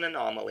this was an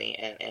anomaly,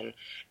 and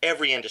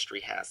every industry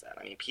has that.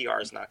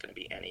 PR is not going to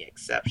be any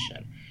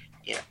exception.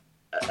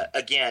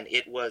 Again,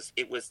 it was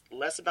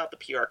less about the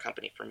PR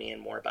company for me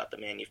and more about the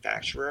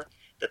manufacturer,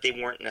 that they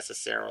weren't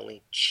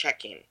necessarily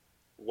checking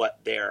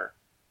what their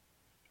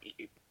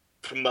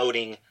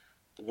promoting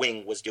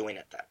wing was doing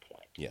at that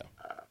point. Yeah,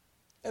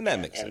 and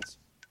that makes sense.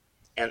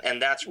 And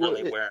that's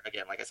really where,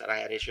 again, like I said, I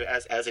had issue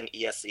as an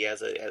ESC,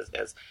 as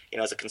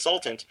a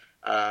consultant.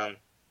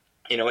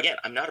 Again,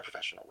 I'm not a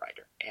professional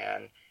writer,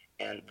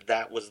 and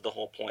that was the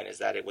whole point. Is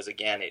that it was,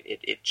 again,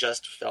 it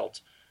just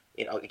felt,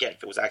 again,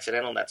 if it was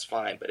accidental, that's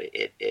fine, but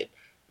it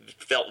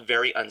felt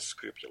very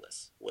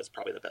unscrupulous. Was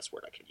probably the best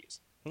word I could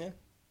use. Yeah.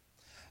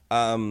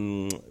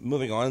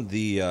 Moving on,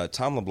 the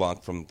Tom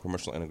LeBlanc from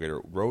Commercial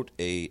Integrator wrote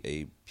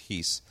a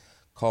piece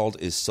called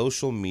 "Is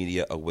Social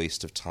Media a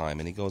Waste of Time?"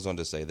 And he goes on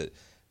to say that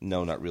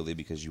no, not really,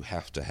 because you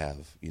have to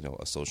have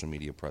a social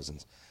media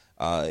presence.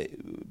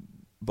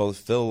 Both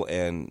Phil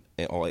and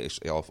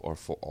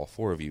all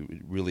four of you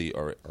really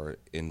are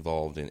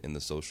involved in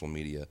the social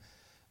media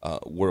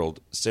world.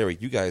 Sarah,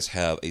 you guys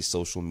have a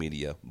social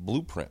media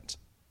blueprint.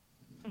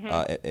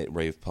 At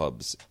Rave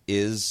Pubs.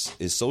 Is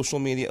social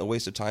media a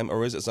waste of time,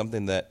 or is it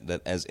something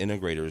that as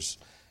integrators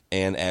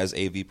and as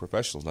AV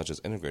professionals, not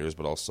just integrators,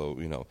 but also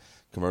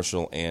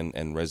commercial and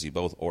resi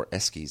both, or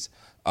eskies,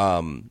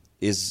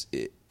 is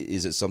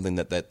it something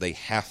that they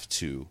have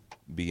to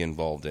be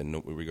involved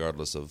in,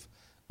 regardless of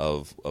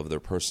their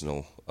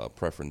personal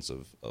preference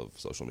of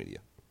social media?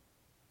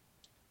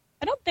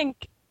 I don't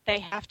think they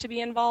have to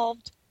be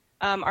involved.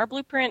 Our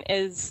blueprint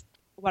is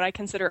what I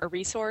consider a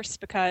resource,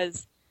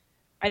 because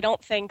I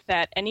don't think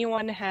that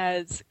anyone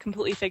has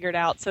completely figured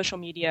out social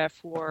media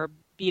for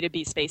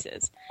B2B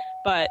spaces.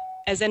 But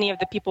as any of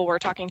the people we're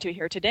talking to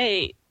here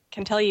today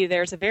can tell you,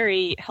 there's a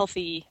very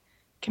healthy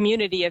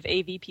community of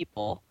AV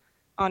people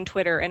on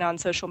Twitter and on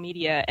social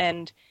media.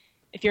 And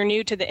if you're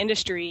new to the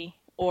industry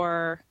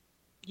or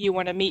you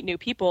want to meet new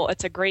people,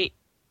 it's a great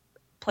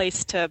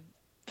place to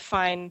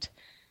find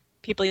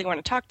people you want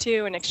to talk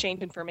to and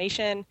exchange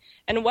information.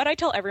 And what I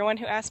tell everyone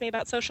who asks me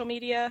about social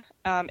media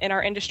in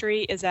our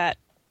industry is that,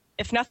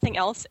 if nothing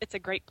else, it's a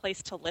great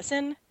place to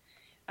listen,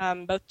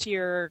 both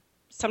to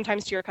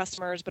sometimes to your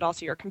customers, but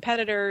also your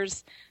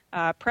competitors.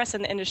 Press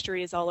in the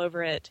industry is all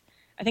over it.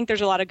 I think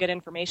there's a lot of good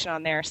information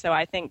on there, so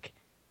I think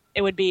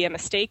it would be a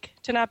mistake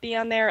to not be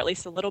on there, at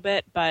least a little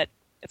bit, but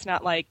it's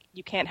not like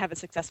you can't have a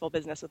successful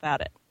business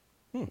without it.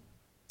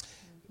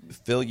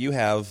 Phil, you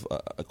have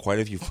quite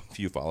a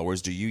few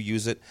followers. Do you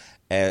use it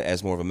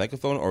as more of a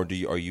megaphone, or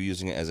are you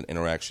using it as an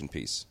interaction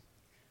piece?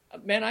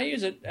 Man, I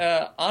use it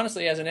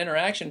honestly as an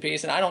interaction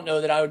piece, and I don't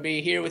know that I would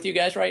be here with you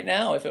guys right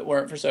now if it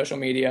weren't for social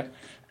media.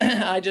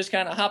 I just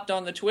kind of hopped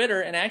on the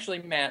Twitter, and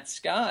actually Matt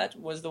Scott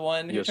was the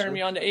one who turned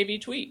me on to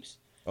AVTweeps.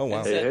 Oh, wow.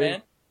 And said,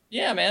 man,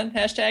 yeah, man,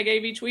 hashtag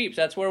AVTweeps,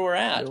 that's where we're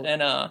at.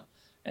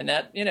 And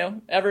that,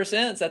 ever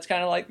since, that's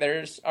kind of like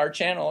there's our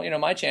channel,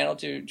 my channel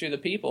to the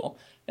people.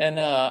 And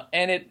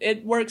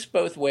it works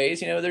both ways.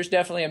 There's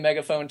definitely a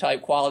megaphone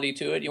type quality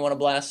to it. You want to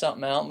blast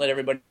something out and let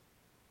everybody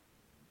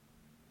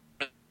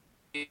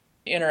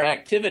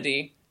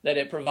interactivity that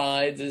it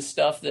provides is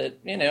stuff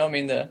that,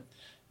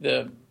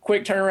 the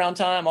quick turnaround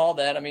time, all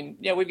that.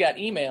 We've got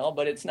email,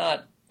 but it's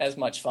not as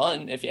much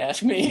fun, if you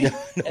ask me. No,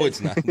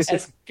 it's not.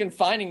 As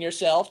confining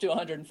yourself to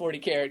 140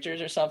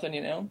 characters or something,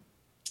 And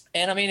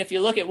if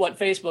you look at what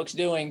Facebook's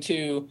doing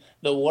to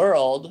the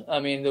world,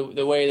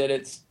 the way that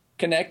it's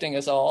connecting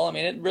us all,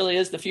 it really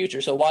is the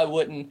future. So why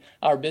wouldn't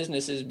our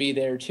businesses be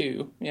there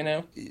too,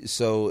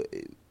 So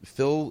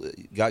Phil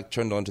got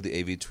turned on to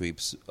the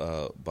AVTweeps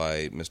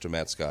by Mr.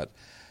 Matt Scott.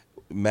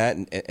 Matt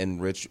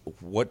and Rich,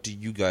 what do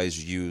you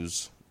guys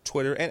use?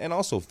 Twitter and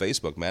also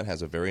Facebook. Matt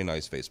has a very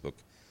nice Facebook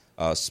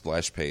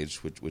splash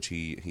page, which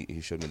he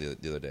showed me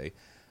the other day.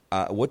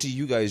 What do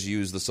you guys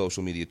use the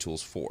social media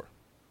tools for?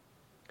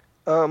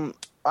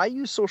 I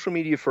use social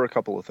media for a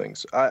couple of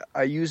things.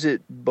 I use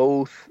it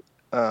both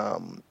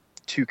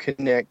to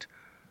connect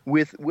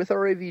with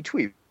our AV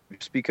tweets,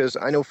 because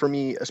I know for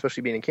me,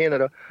 especially being in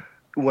Canada,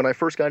 when I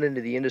first got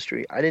into the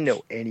industry, I didn't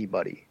know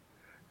anybody.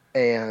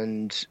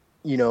 And,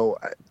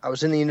 I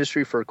was in the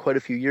industry for quite a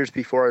few years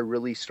before I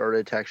really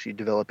started to actually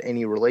develop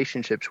any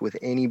relationships with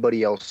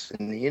anybody else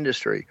in the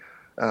industry,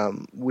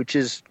 which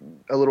is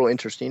a little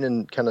interesting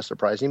and kind of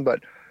surprising,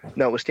 but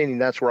notwithstanding,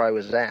 that's where I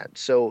was at.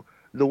 So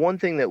the one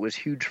thing that was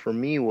huge for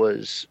me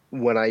was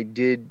when I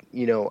did,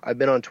 I've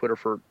been on Twitter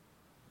for,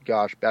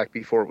 back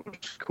before it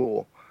was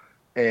cool,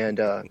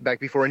 and back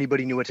before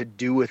anybody knew what to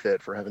do with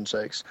it, for heaven's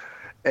sakes.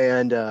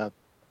 And,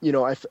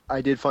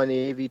 I did find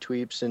the AV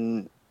tweets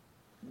and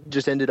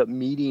just ended up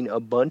meeting a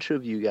bunch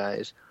of you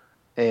guys.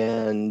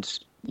 And,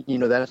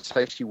 that's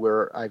actually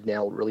where I've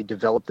now really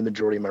developed the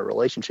majority of my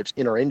relationships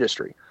in our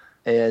industry.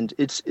 And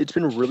it's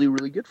been really,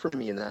 really good for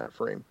me in that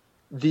frame.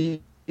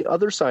 The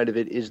other side of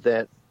it is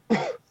that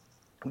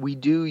we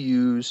do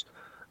use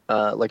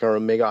like our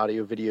Omega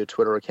Audio Video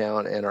Twitter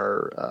account and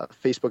our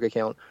Facebook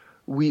account.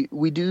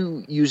 We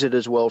do use it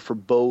as well for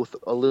both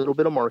a little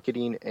bit of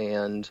marketing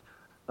and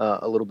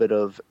a little bit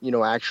of,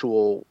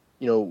 actual,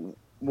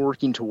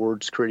 working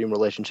towards creating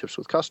relationships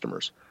with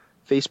customers.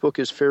 Facebook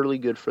is fairly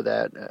good for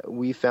that.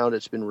 We found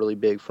it's been really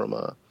big from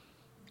a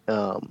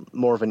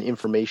more of an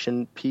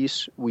information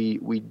piece. We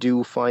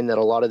do find that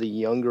a lot of the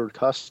younger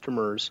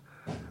customers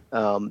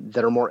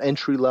that are more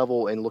entry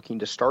level and looking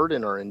to start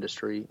in our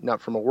industry,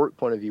 not from a work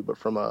point of view, but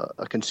from a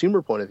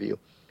consumer point of view,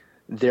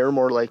 they're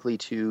more likely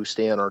to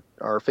stay on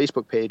our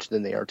Facebook page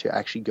than they are to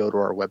actually go to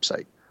our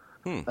website.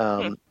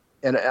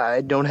 And I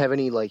don't have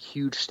any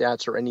huge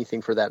stats or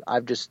anything for that.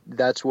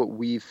 That's what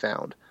we've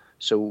found.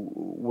 So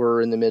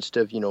we're in the midst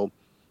of,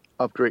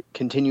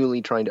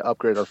 continually trying to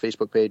upgrade our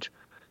Facebook page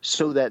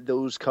so that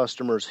those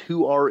customers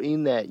who are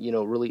in that,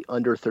 really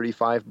under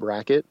 35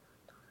 bracket,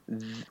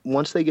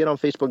 once they get on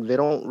Facebook, they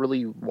don't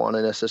really want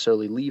to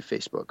necessarily leave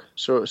Facebook.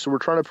 So we're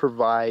trying to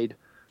provide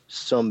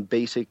some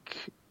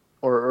basic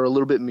or a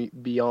little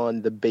bit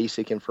beyond the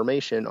basic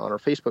information on our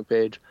Facebook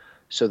page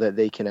so that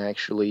they can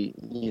actually,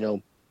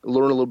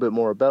 learn a little bit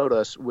more about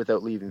us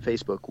without leaving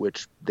Facebook,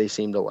 which they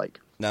seem to like.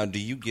 Now, do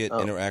you get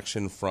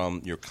interaction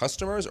from your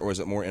customers, or is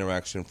it more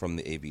interaction from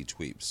the AV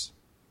tweeps?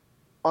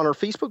 On our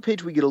Facebook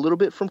page, we get a little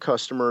bit from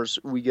customers.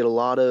 We get a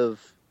lot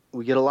of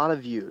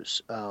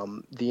views.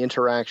 The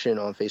interaction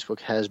on Facebook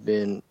has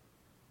been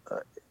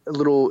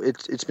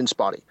it's been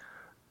spotty.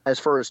 As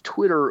far as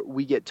Twitter,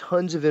 we get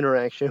tons of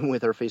interaction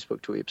with our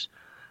Facebook tweets,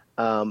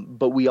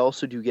 but we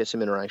also do get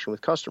some interaction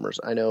with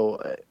customers. I know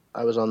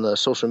I was on the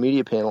social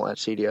media panel at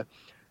CEDIA,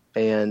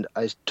 and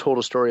I told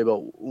a story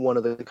about one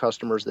of the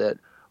customers that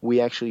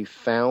we actually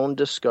found,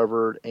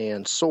 discovered,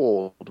 and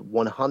sold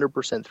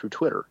 100% through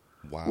Twitter.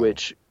 Wow.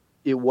 Which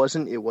it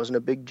wasn't a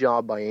big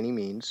job by any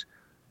means,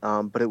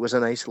 but it was a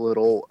nice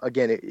little.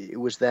 Again, it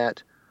was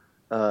that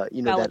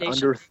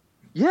Validation.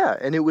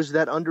 and it was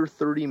that under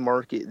 30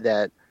 market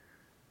that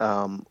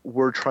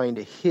we're trying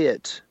to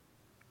hit,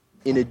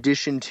 in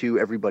addition to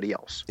everybody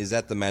else. Is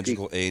that the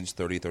magical age,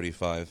 30,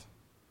 35?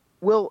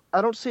 Well,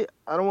 I don't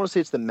want to say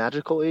it's the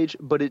magical age,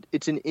 but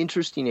it's an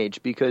interesting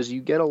age because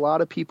you get a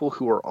lot of people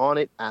who are on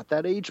it at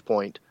that age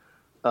point,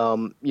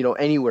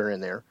 anywhere in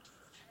there.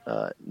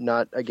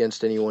 Not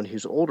against anyone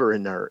who's older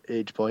in our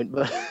age point,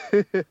 but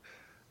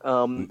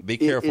be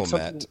careful,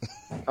 Matt.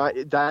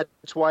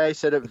 That's why I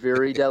said it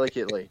very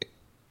delicately.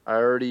 I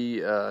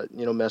already,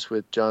 mess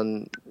with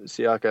John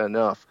Siaka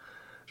enough.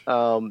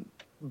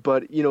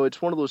 But,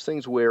 it's one of those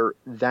things where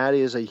that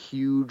is a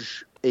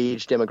huge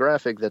age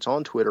demographic that's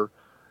on Twitter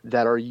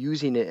that are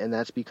using it, and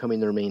that's becoming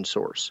their main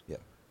source. Yeah.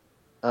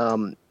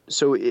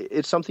 So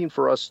it's something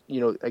for us,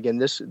 again,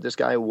 this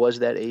guy was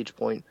that age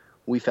point.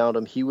 We found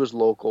him. He was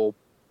local.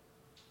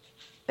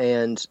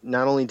 And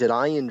not only did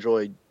I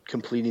enjoy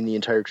completing the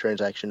entire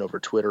transaction over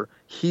Twitter,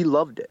 he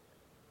loved it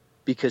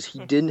because he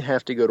didn't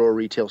have to go to a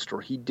retail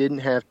store. He didn't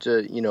have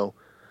to,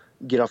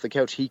 get off the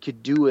couch. He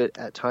could do it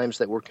at times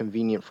that were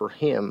convenient for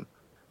him.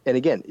 And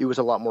again, it was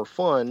a lot more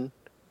fun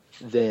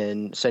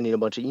than sending a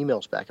bunch of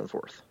emails back and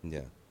forth.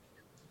 Yeah.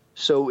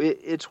 So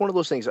it's one of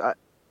those things.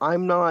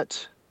 I'm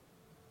not,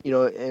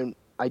 and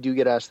I do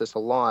get asked this a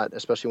lot,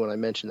 especially when I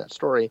mention that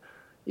story,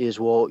 is,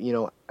 well,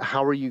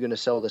 how are you going to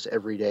sell this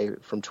every day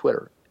from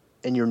Twitter?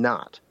 And you're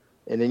not.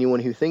 And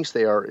anyone who thinks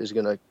they are is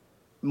going to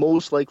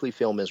most likely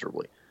fail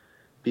miserably.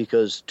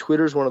 Because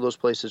Twitter is one of those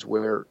places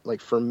where,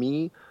 like, for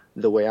me,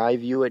 the way I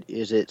view it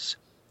is it's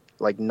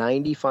like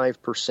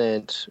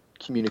 95%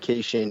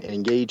 communication and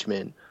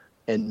engagement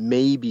and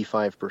maybe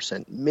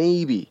 5%,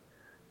 maybe,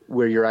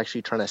 where you're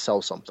actually trying to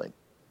sell something.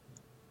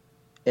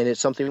 And it's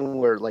something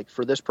where, like,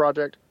 for this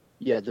project,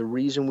 yeah, the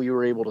reason we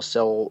were able to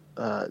sell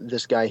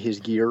this guy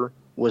his gear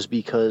was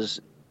because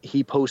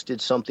he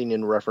posted something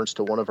in reference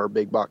to one of our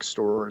big box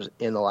stores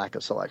and the lack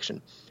of selection.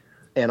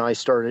 And I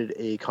started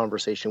a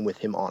conversation with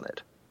him on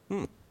it.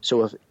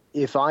 So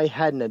if I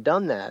hadn't have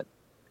done that,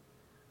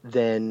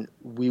 then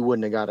we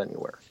wouldn't have got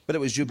anywhere. But it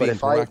was you being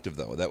proactive,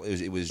 though.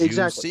 It was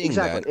you seeing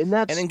that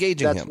and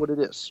engaging him. That's what it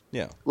is.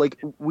 Yeah. Like,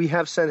 we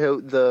have sent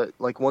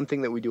out one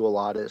thing that we do a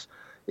lot is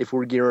if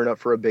we're gearing up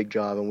for a big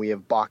job and we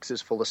have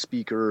boxes full of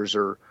speakers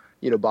or,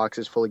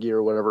 boxes full of gear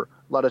or whatever,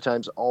 a lot of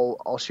times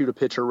I'll shoot a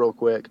picture real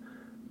quick,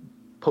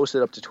 post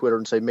it up to Twitter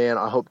and say, man,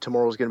 I hope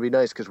tomorrow's going to be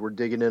nice because we're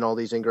digging in all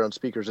these in-ground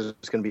speakers.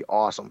 It's going to be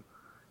awesome.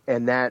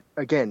 And that,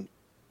 again,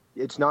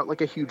 it's not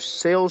like a huge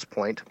sales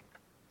point,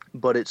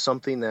 but it's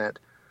something that,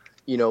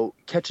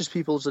 catches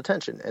people's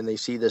attention. And they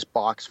see this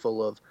box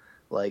full of,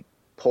 like,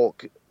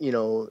 Polk,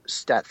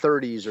 Stat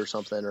 30s or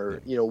something,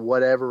 or,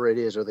 whatever it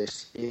is, or they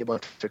see a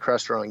bunch of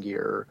Crestron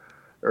gear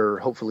or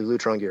hopefully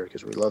Lutron gear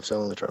because we love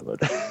selling Lutron.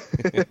 But,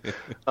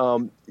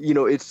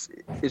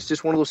 it's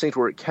just one of those things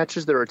where it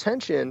catches their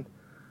attention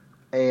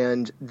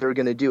and they're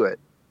going to do it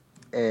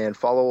and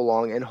follow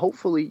along and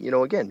hopefully,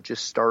 again,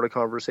 just start a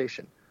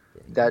conversation.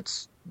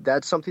 That's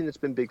something that's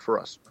been big for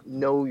us.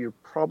 No, you're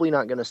probably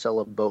not going to sell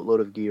a boatload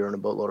of gear and a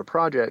boatload of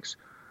projects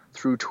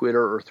through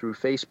Twitter or through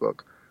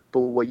Facebook.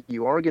 But what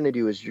you are going to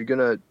do is you're going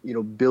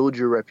to, build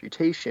your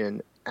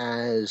reputation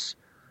as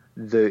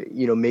the,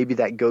 maybe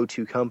that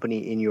go-to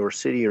company in your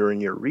city or in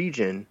your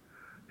region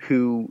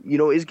who,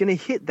 is going to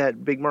hit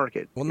that big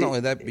market. Well, not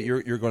only that, but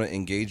you're going to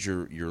engage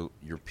your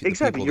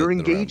exactly. You're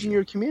engaging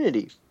your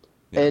community.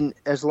 Yeah. And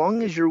as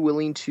long as you're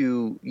willing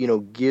to,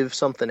 give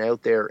something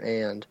out there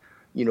and,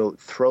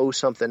 throw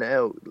something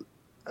out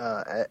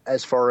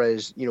as far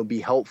as,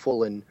 be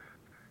helpful and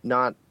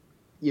not,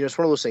 it's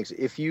one of those things.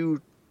 If you,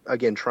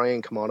 again, try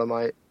and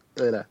commoditize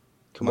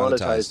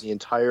the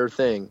entire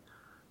thing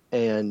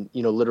and,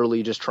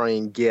 literally just try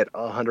and get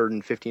a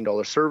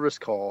 $115 service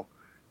call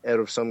out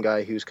of some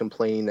guy who's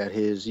complaining that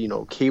his,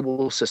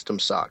 cable system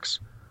sucks,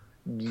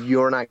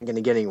 you're not going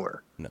to get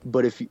anywhere. No.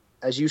 But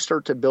as you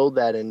start to build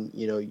that and,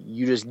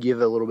 you just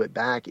give a little bit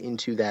back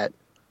into that,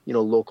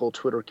 local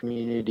Twitter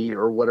community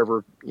or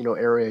whatever,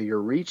 area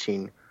you're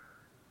reaching,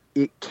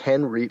 it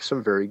can reap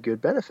some very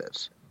good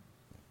benefits.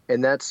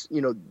 And that's,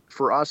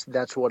 for us,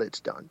 that's what it's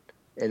done.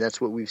 And that's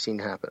what we've seen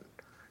happen.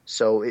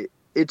 So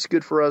it's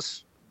good for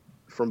us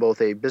from both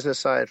a business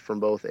side, from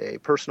both a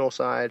personal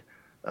side,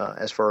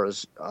 as far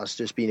as us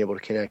just being able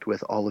to connect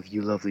with all of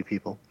you lovely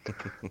people,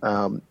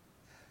 and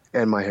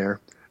my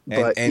hair.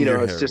 But, and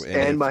your it's hair. just,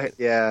 and my,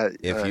 yeah.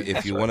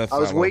 If you want to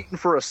follow. I was waiting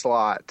for a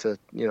slot to,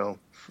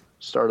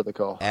 start of the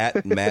call.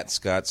 At Matt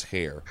Scott's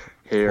hair.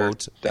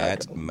 Quote,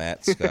 at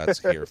Matt Scott's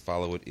hair.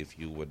 Follow it if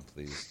you would,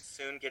 please.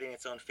 Soon getting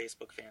its own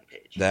Facebook fan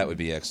page. That would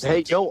be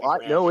excellent. Hey,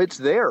 no, it's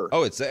there.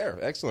 Oh, it's there.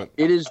 Excellent.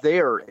 It is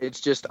there. It's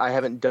just I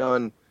haven't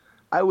done.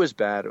 I was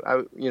bad.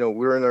 We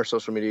were in our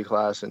social media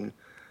class and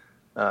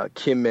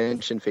Kim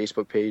mentioned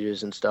Facebook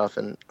pages and stuff,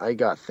 and I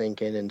got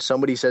thinking, and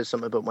somebody said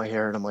something about my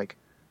hair, and I'm like,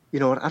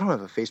 you know what? I don't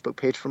have a Facebook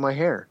page for my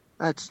hair.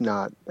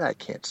 That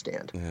can't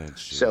stand. Oh,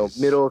 so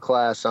middle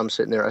class, I'm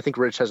sitting there. I think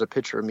Rich has a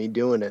picture of me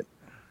doing it,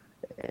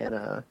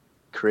 and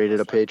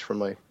created a page for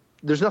my.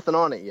 There's nothing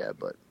on it yet,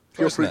 but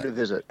feel free to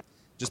visit.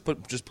 Just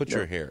put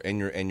your hair and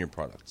your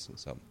products.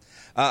 So,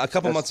 a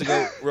couple months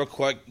ago, real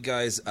quick,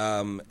 guys,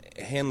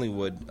 Hanley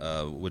Wood,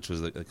 which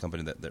was the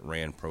company that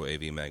ran Pro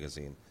AV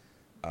magazine,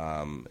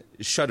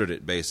 shuttered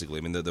it, basically.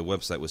 I mean, the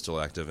website was still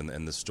active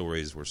and the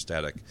stories were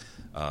static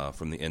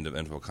from the end of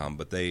Infocom,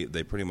 but they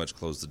pretty much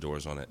closed the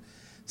doors on it.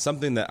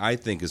 Something that I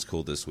think is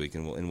cool this week,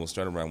 and we'll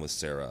start around with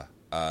Sarah.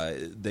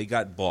 They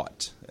got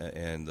bought,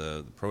 and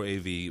the Pro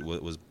AV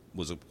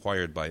was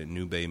acquired by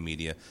New Bay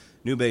Media.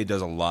 New Bay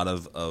does a lot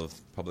of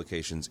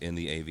publications in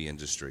the AV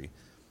industry.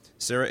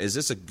 Sarah, is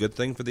this a good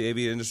thing for the AV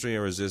industry,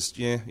 or is this,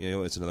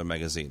 it's another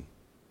magazine?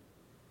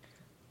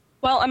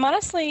 Well, I'm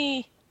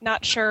honestly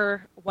not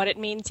sure what it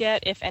means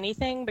yet, if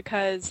anything,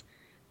 because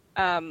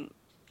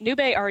New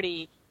Bay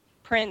already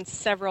prints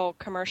several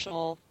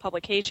commercial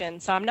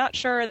publications, so I'm not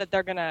sure that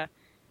they're going to,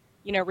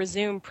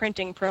 resume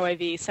printing Pro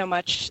AV so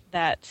much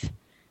that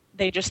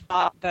they just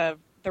bought the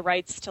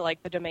rights to,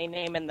 like, the domain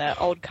name and the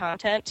old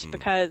content,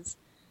 because,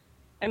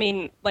 I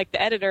mean, like,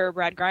 the editor,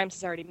 Brad Grimes,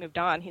 has already moved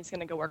on. He's going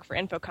to go work for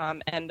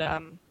Infocom, and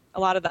a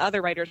lot of the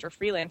other writers are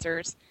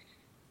freelancers.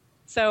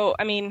 So,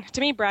 I mean, to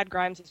me, Brad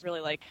Grimes is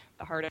really, like,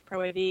 the heart of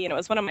Pro AV, and it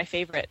was one of my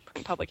favorite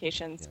print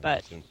publications,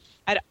 but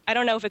I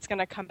don't know if it's going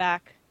to come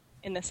back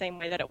in the same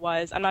way that it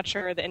was. I'm not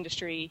sure the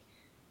industry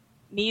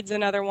needs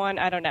another one.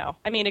 I don't know.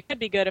 I mean, it could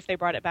be good if they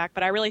brought it back,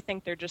 but I really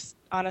think they're just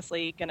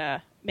honestly going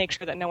to make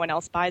sure that no one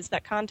else buys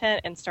that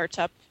content and starts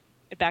it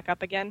back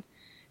up again,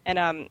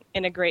 and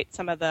integrate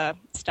some of the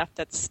stuff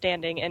that's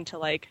standing into,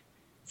 like,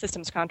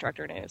 systems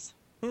contractor news,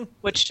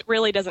 which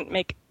really doesn't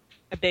make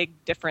a big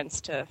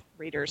difference to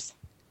readers.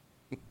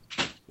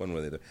 One way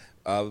or the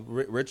other.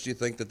 Rich, do you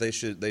think that they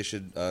should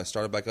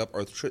start it back up,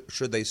 or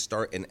should they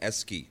start an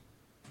Esky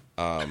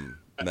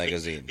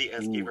magazine? The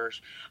Esky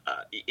version,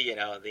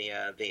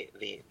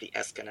 the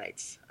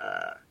Eskinites.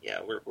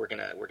 We're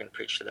gonna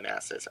preach to the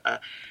masses.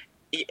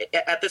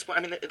 At this point,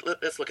 I mean,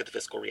 let's look at the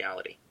fiscal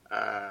reality.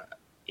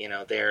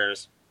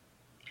 There's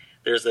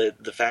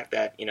the fact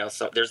that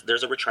so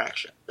there's a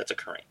retraction that's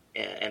occurring,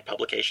 and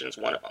publication's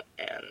one of them,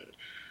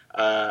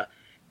 and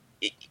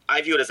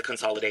I view it as a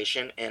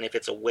consolidation, and if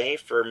it's a way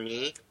for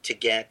me to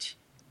get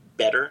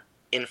better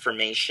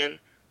information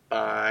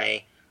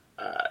by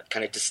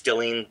kind of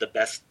distilling the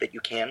best that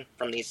you can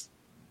from these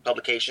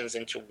publications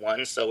into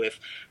one, so if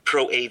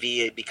Pro AV,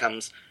 it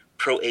becomes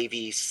Pro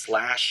AV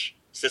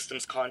 /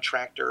 systems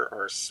contractor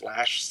or /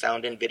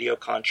 sound and video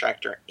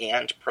contractor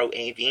and Pro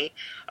AV,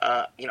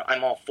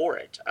 I'm all for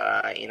it.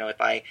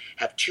 If I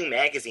have two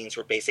magazines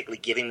who are basically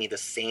giving me the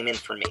same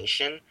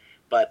information,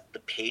 but the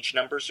page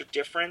numbers are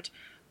different,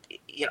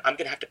 I'm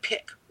going to have to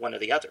pick one or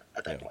the other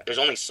at that point. There's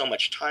only so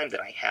much time that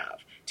I have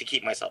to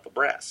keep myself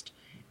abreast.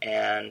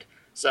 And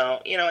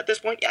so, at this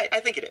point, I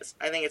think it is.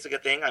 I think it's a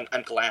good thing.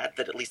 I'm glad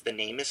that at least the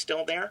name is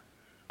still there.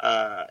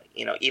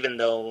 Even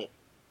though,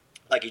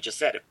 like you just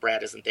said, if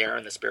Brad isn't there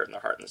in the spirit and the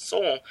heart and the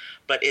soul,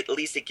 but at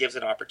least it gives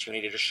an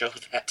opportunity to show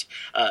that,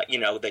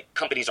 that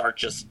companies aren't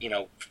just,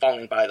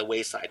 falling by the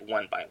wayside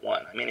one by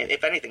one. I mean,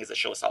 if anything, it's a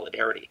show of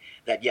solidarity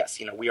that, yes,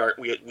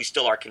 we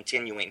still are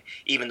continuing,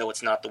 even though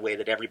it's not the way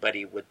that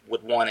everybody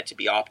would want it to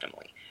be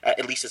optimally.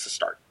 At least it's a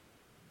start.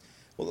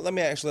 Well,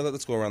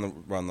 let's go around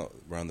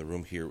the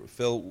room here.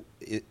 Phil,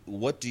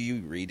 what do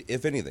you read,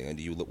 if anything? And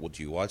do you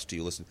watch? Do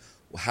you listen?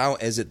 How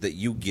is it that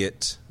you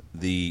get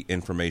the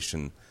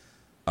information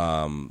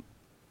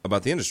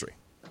about the industry?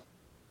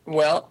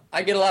 Well,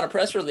 I get a lot of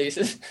press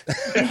releases,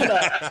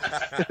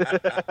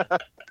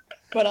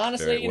 but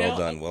honestly,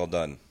 well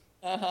done.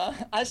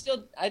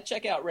 I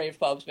check out rave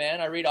pubs,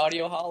 man. I read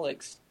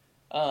Audioholics.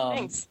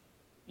 Thanks.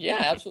 Yeah,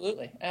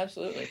 absolutely,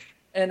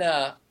 and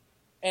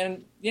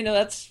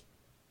that's.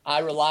 I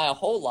rely a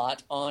whole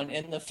lot on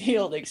in the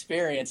field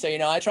experience. So,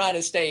 I try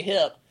to stay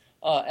hip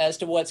as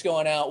to what's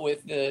going out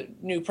with the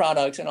new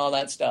products and all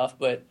that stuff.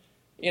 But,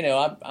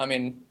 I'm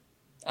in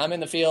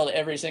the field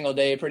every single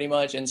day pretty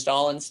much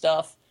installing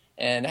stuff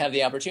and have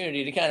the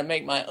opportunity to kind of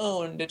make my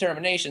own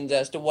determinations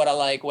as to what I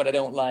like, what I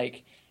don't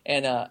like.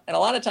 And a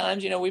lot of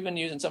times, we've been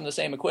using some of the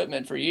same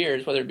equipment for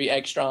years, whether it be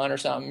Extron or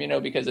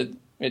something, because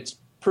it's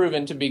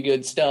proven to be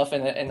good stuff.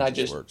 And I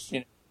just, works.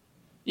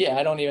 Yeah,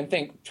 I don't even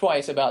think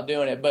twice about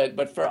doing it.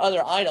 But for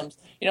other items,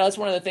 that's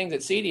one of the things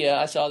at CEDIA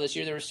I saw this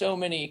year. There were so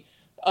many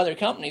other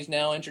companies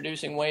now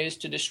introducing ways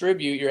to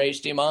distribute your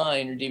HDMI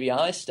and your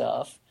DVI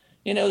stuff.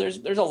 There's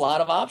a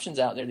lot of options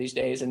out there these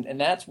days, and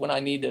that's when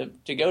I need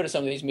to go to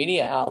some of these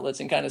media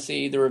outlets and kind of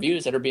see the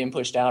reviews that are being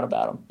pushed out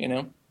about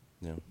them.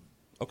 Yeah.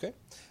 Okay.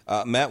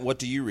 Matt, what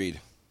do you read?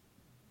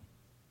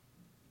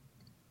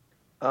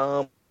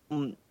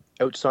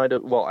 Outside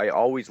of, I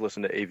always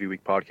listen to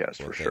AVWeek podcast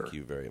for sure. Thank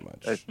you very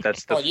much.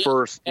 That's the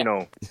first,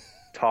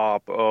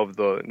 top of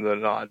the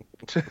knot.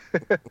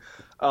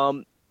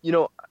 I'm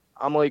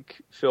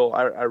like Phil.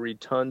 I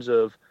read tons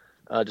of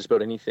just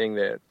about anything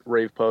that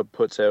Rave Pub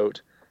puts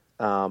out.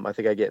 I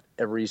think I get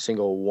every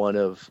single one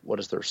of,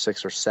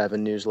 6 or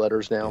 7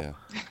 newsletters now,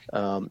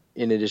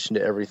 in addition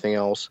to everything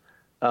else.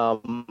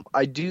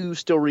 I do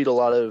still read a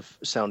lot of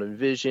Sound and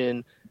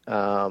Vision,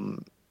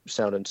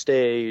 Sound and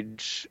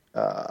Stage,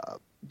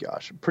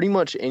 pretty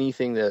much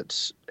anything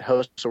that's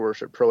House of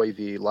Worship, Pro AV,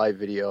 live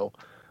video,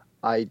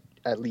 I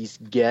at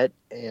least get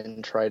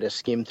and try to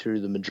skim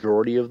through the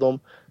majority of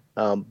them.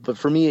 But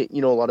for me,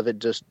 a lot of it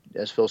just,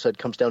 as Phil said,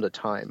 comes down to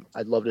time.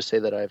 I'd love to say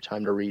that I have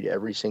time to read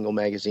every single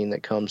magazine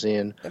that comes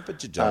in,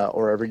 but you don't.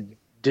 or every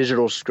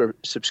digital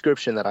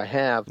subscription that I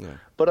have,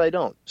 but I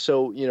don't.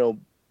 So,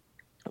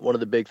 one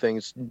of the big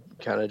things,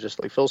 kind of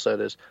just like Phil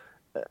said, is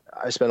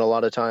I spend a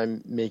lot of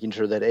time making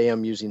sure that A,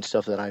 I'm using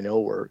stuff that I know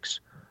works,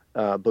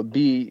 but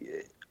B,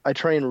 I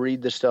try and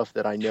read the stuff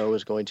that I know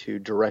is going to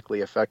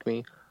directly affect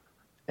me.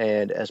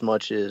 And as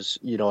much as,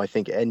 I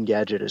think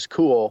Engadget is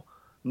cool,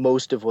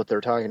 most of what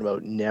they're talking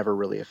about never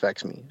really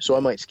affects me. So I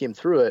might skim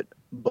through it,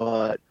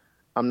 but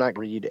I'm not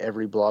going to read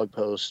every blog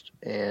post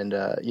and,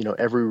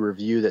 every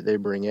review that they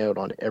bring out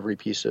on every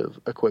piece of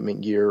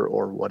equipment, gear,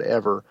 or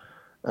whatever.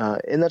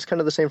 And that's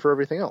kind of the same for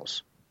everything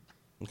else.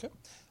 Okay.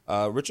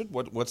 Richard,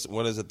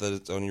 what is it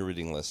that's on your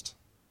reading list?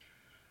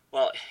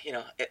 Well,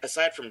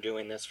 aside from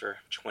doing this for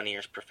 20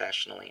 years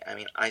professionally,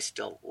 I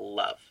still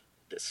love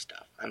this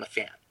stuff. I'm a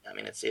fan.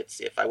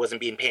 It's if I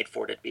wasn't being paid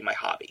for it, it'd be my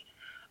hobby.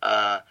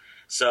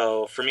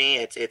 So for me,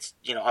 it's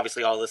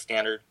obviously all the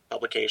standard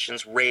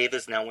publications. Rave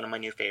is now one of my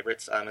new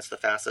favorites. It's the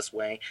fastest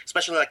way,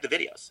 especially like the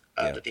videos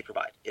that they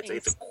provide.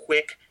 It's a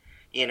quick,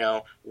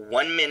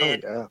 1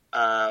 minute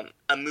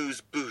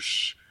amuse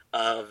bouche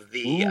of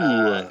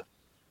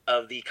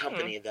the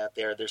company that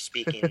they're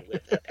speaking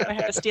with. I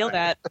have to steal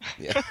that.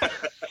 Yeah.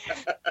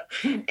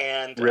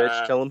 And Rich,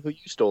 tell them who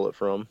you stole it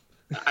from.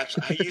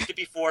 Actually, I used it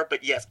before,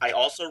 but yes, I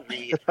also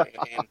read,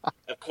 and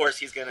of course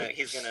he's gonna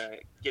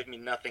give me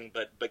nothing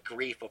but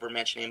grief over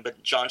mentioning him.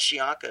 But John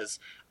Shiaka's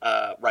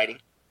writing,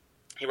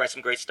 he writes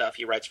some great stuff.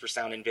 He writes for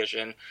Sound and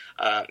Vision,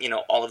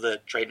 all of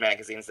the trade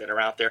magazines that are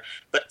out there.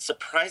 But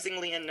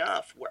surprisingly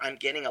enough, where I'm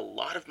getting a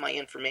lot of my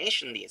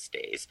information these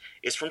days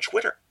is from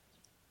Twitter.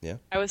 Yeah,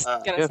 I was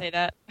gonna say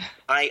that.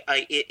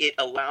 It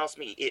allows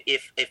me,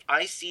 if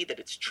I see that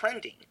it's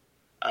trending.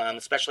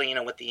 Especially,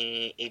 with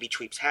the AV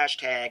Tweeps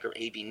hashtag or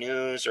AV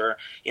News or,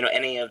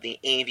 any of the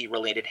AV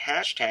related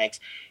hashtags,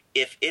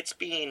 if it's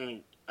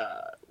being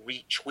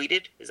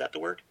retweeted, is that the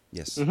word?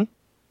 Yes. Mm-hmm.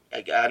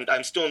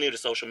 I'm still new to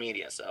social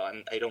media,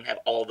 so I don't have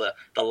all the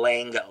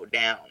lingo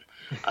down.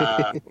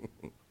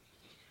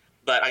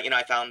 But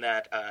I found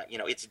that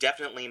it's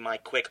definitely my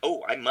quick.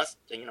 Oh, I must.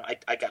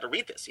 I got to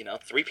read this.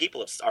 3 people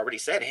have already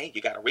said, "Hey,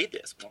 you got to read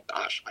this." Well,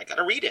 gosh, I got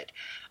to read it.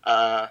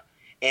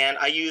 And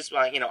I use,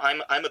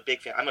 I'm a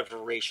big fan. I'm a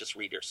voracious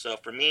reader. So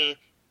for me,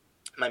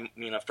 my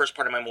first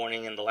part of my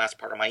morning and the last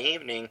part of my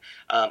evening,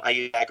 I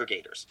use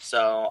aggregators.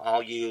 So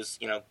I'll use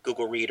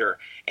Google Reader,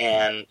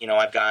 and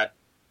I've got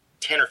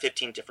 10 or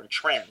 15 different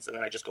trends, and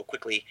then I just go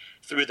quickly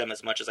through them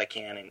as much as I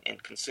can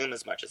and consume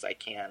as much as I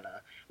can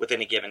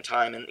within a given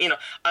time. And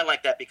I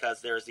like that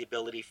because there's the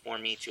ability for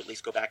me to at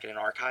least go back in an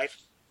archive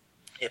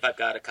if I've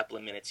got a couple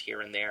of minutes here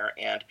and there.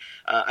 And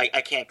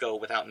I can't go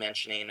without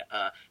mentioning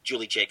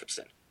Julie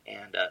Jacobson.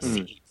 And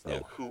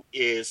CEO, who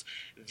is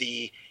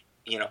the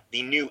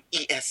new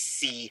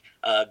ESC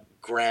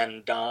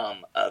grand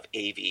dame of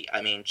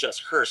AV.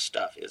 Just her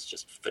stuff is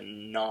just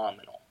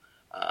phenomenal.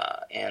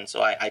 And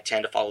so I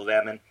tend to follow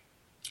them, and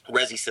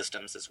Resi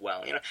Systems as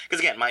well. Because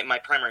again, my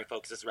primary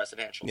focus is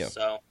residential,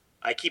 so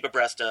I keep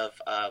abreast of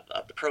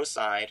the pro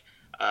side.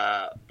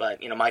 But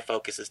my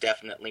focus is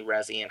definitely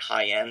resi and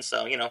high end.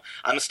 So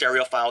I'm a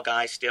stereophile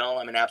guy still.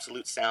 I'm an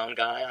absolute sound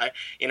guy.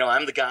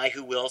 I'm the guy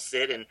who will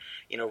sit and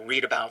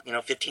read about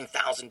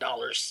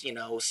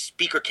 $15,000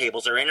 speaker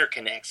cables or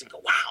interconnects and go,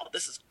 wow,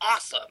 this is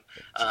awesome.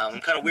 I'm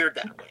kind of weird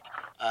that way,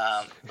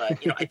 but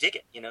I dig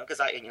it.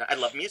 Because I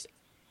love music,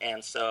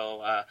 and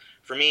so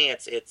for me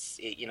it's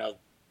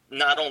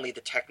not only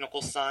the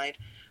technical side,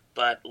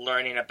 but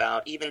learning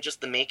about even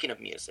just the making of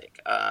music.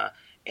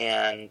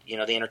 And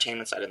the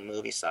entertainment side and the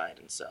movie side,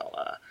 and so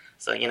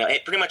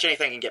pretty much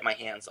anything I can get my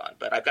hands on.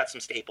 But I've got some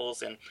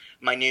staples, and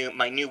my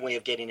new way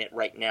of getting it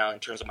right now in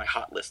terms of my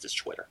hot list is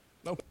Twitter.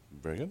 Oh,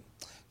 very good.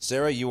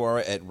 Sarah, you are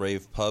at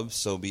Rave Pub,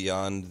 so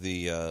beyond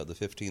the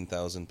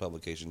 15,000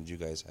 publications you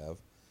guys have,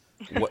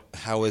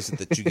 how is it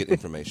that you get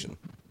information?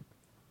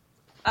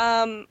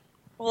 Well,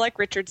 like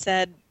Richard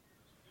said,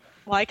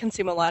 I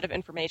consume a lot of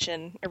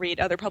information. I read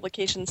other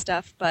publication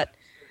stuff, but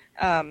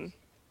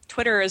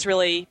Twitter has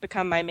really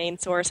become my main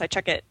source. I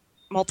check it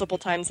multiple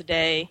times a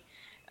day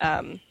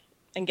and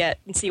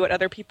see what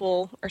other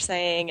people are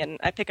saying, and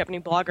I pick up new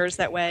bloggers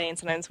that way, and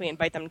sometimes we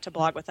invite them to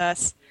blog with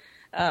us.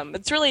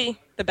 It's really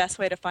the best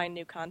way to find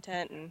new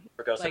content. And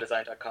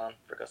Vergosadesign.com.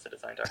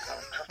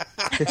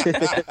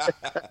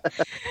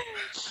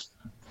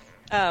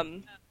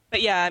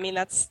 But yeah,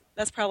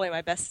 that's probably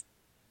my best.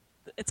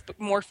 It's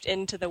morphed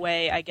into the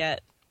way I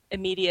get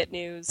immediate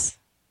news,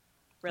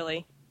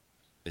 really.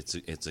 It's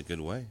a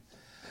good way.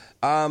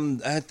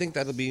 I think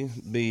that'll be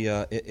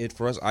it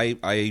for us.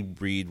 I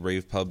read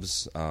Rave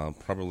Pubs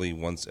probably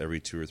once every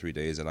 2 or 3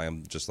 days, and I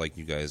am just like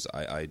you guys.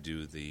 I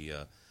do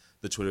the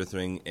Twitter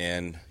thing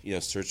and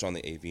search on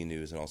the AV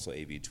News and also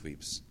AV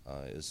Tweeps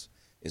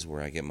is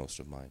where I get most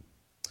of mine.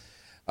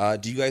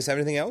 Do you guys have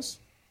anything else?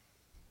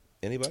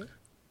 Anybody?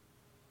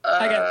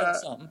 I got a little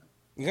something.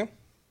 Yeah.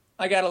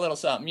 I got a little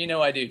something.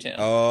 I do, Tim.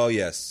 Oh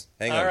yes.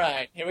 Hang on. All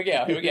right, here we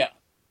go.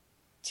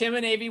 Tim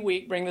and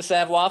AVWeek bring the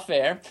savoir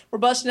faire. We're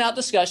busting out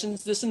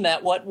discussions, this and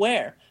that, what,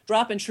 where.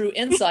 Dropping true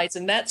insights,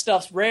 and that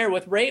stuff's rare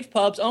with Rave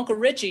Pub's Uncle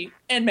Richie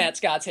and Matt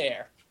Scott's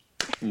hair.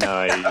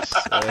 Nice.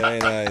 Very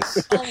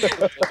nice.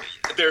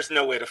 There's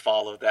no way to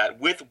follow that.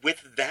 With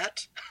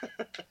that,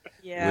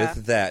 Yeah.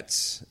 With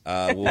that,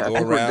 we'll I go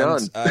think we're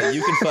around.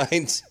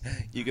 done.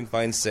 You can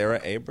find Sarah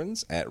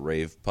Abrams at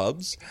Rave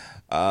Pubs.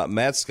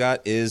 Matt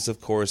Scott is, of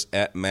course,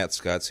 at Matt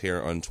Scott's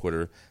Hair on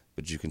Twitter,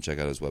 but you can check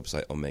out his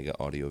website, Omega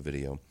Audio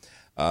Video.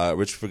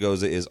 Rich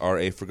Fragosa is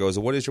R.A. Fragosa.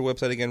 What is your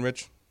website again,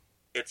 Rich?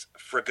 it's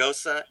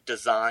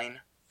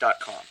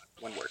fragosadesign.com.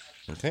 One word.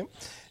 Okay.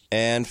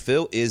 And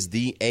Phil is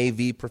the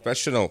AV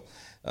Professional.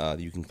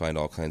 You can find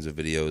all kinds of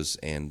videos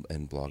and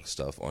blog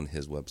stuff on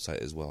his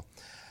website as well.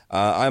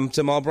 I'm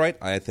Tim Albright.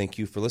 I thank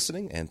you for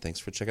listening, and thanks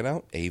for checking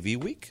out AV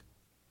Week.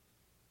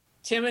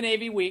 Tim and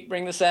AVWeek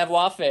bring the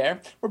savoir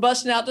faire. We're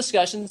busting out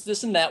discussions,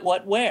 this and that,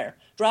 what, where.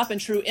 Dropping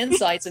true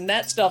insights, and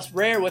that stuff's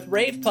rare with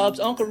Rave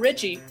Pub's Uncle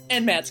Richie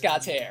and Matt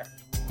Scott's hair.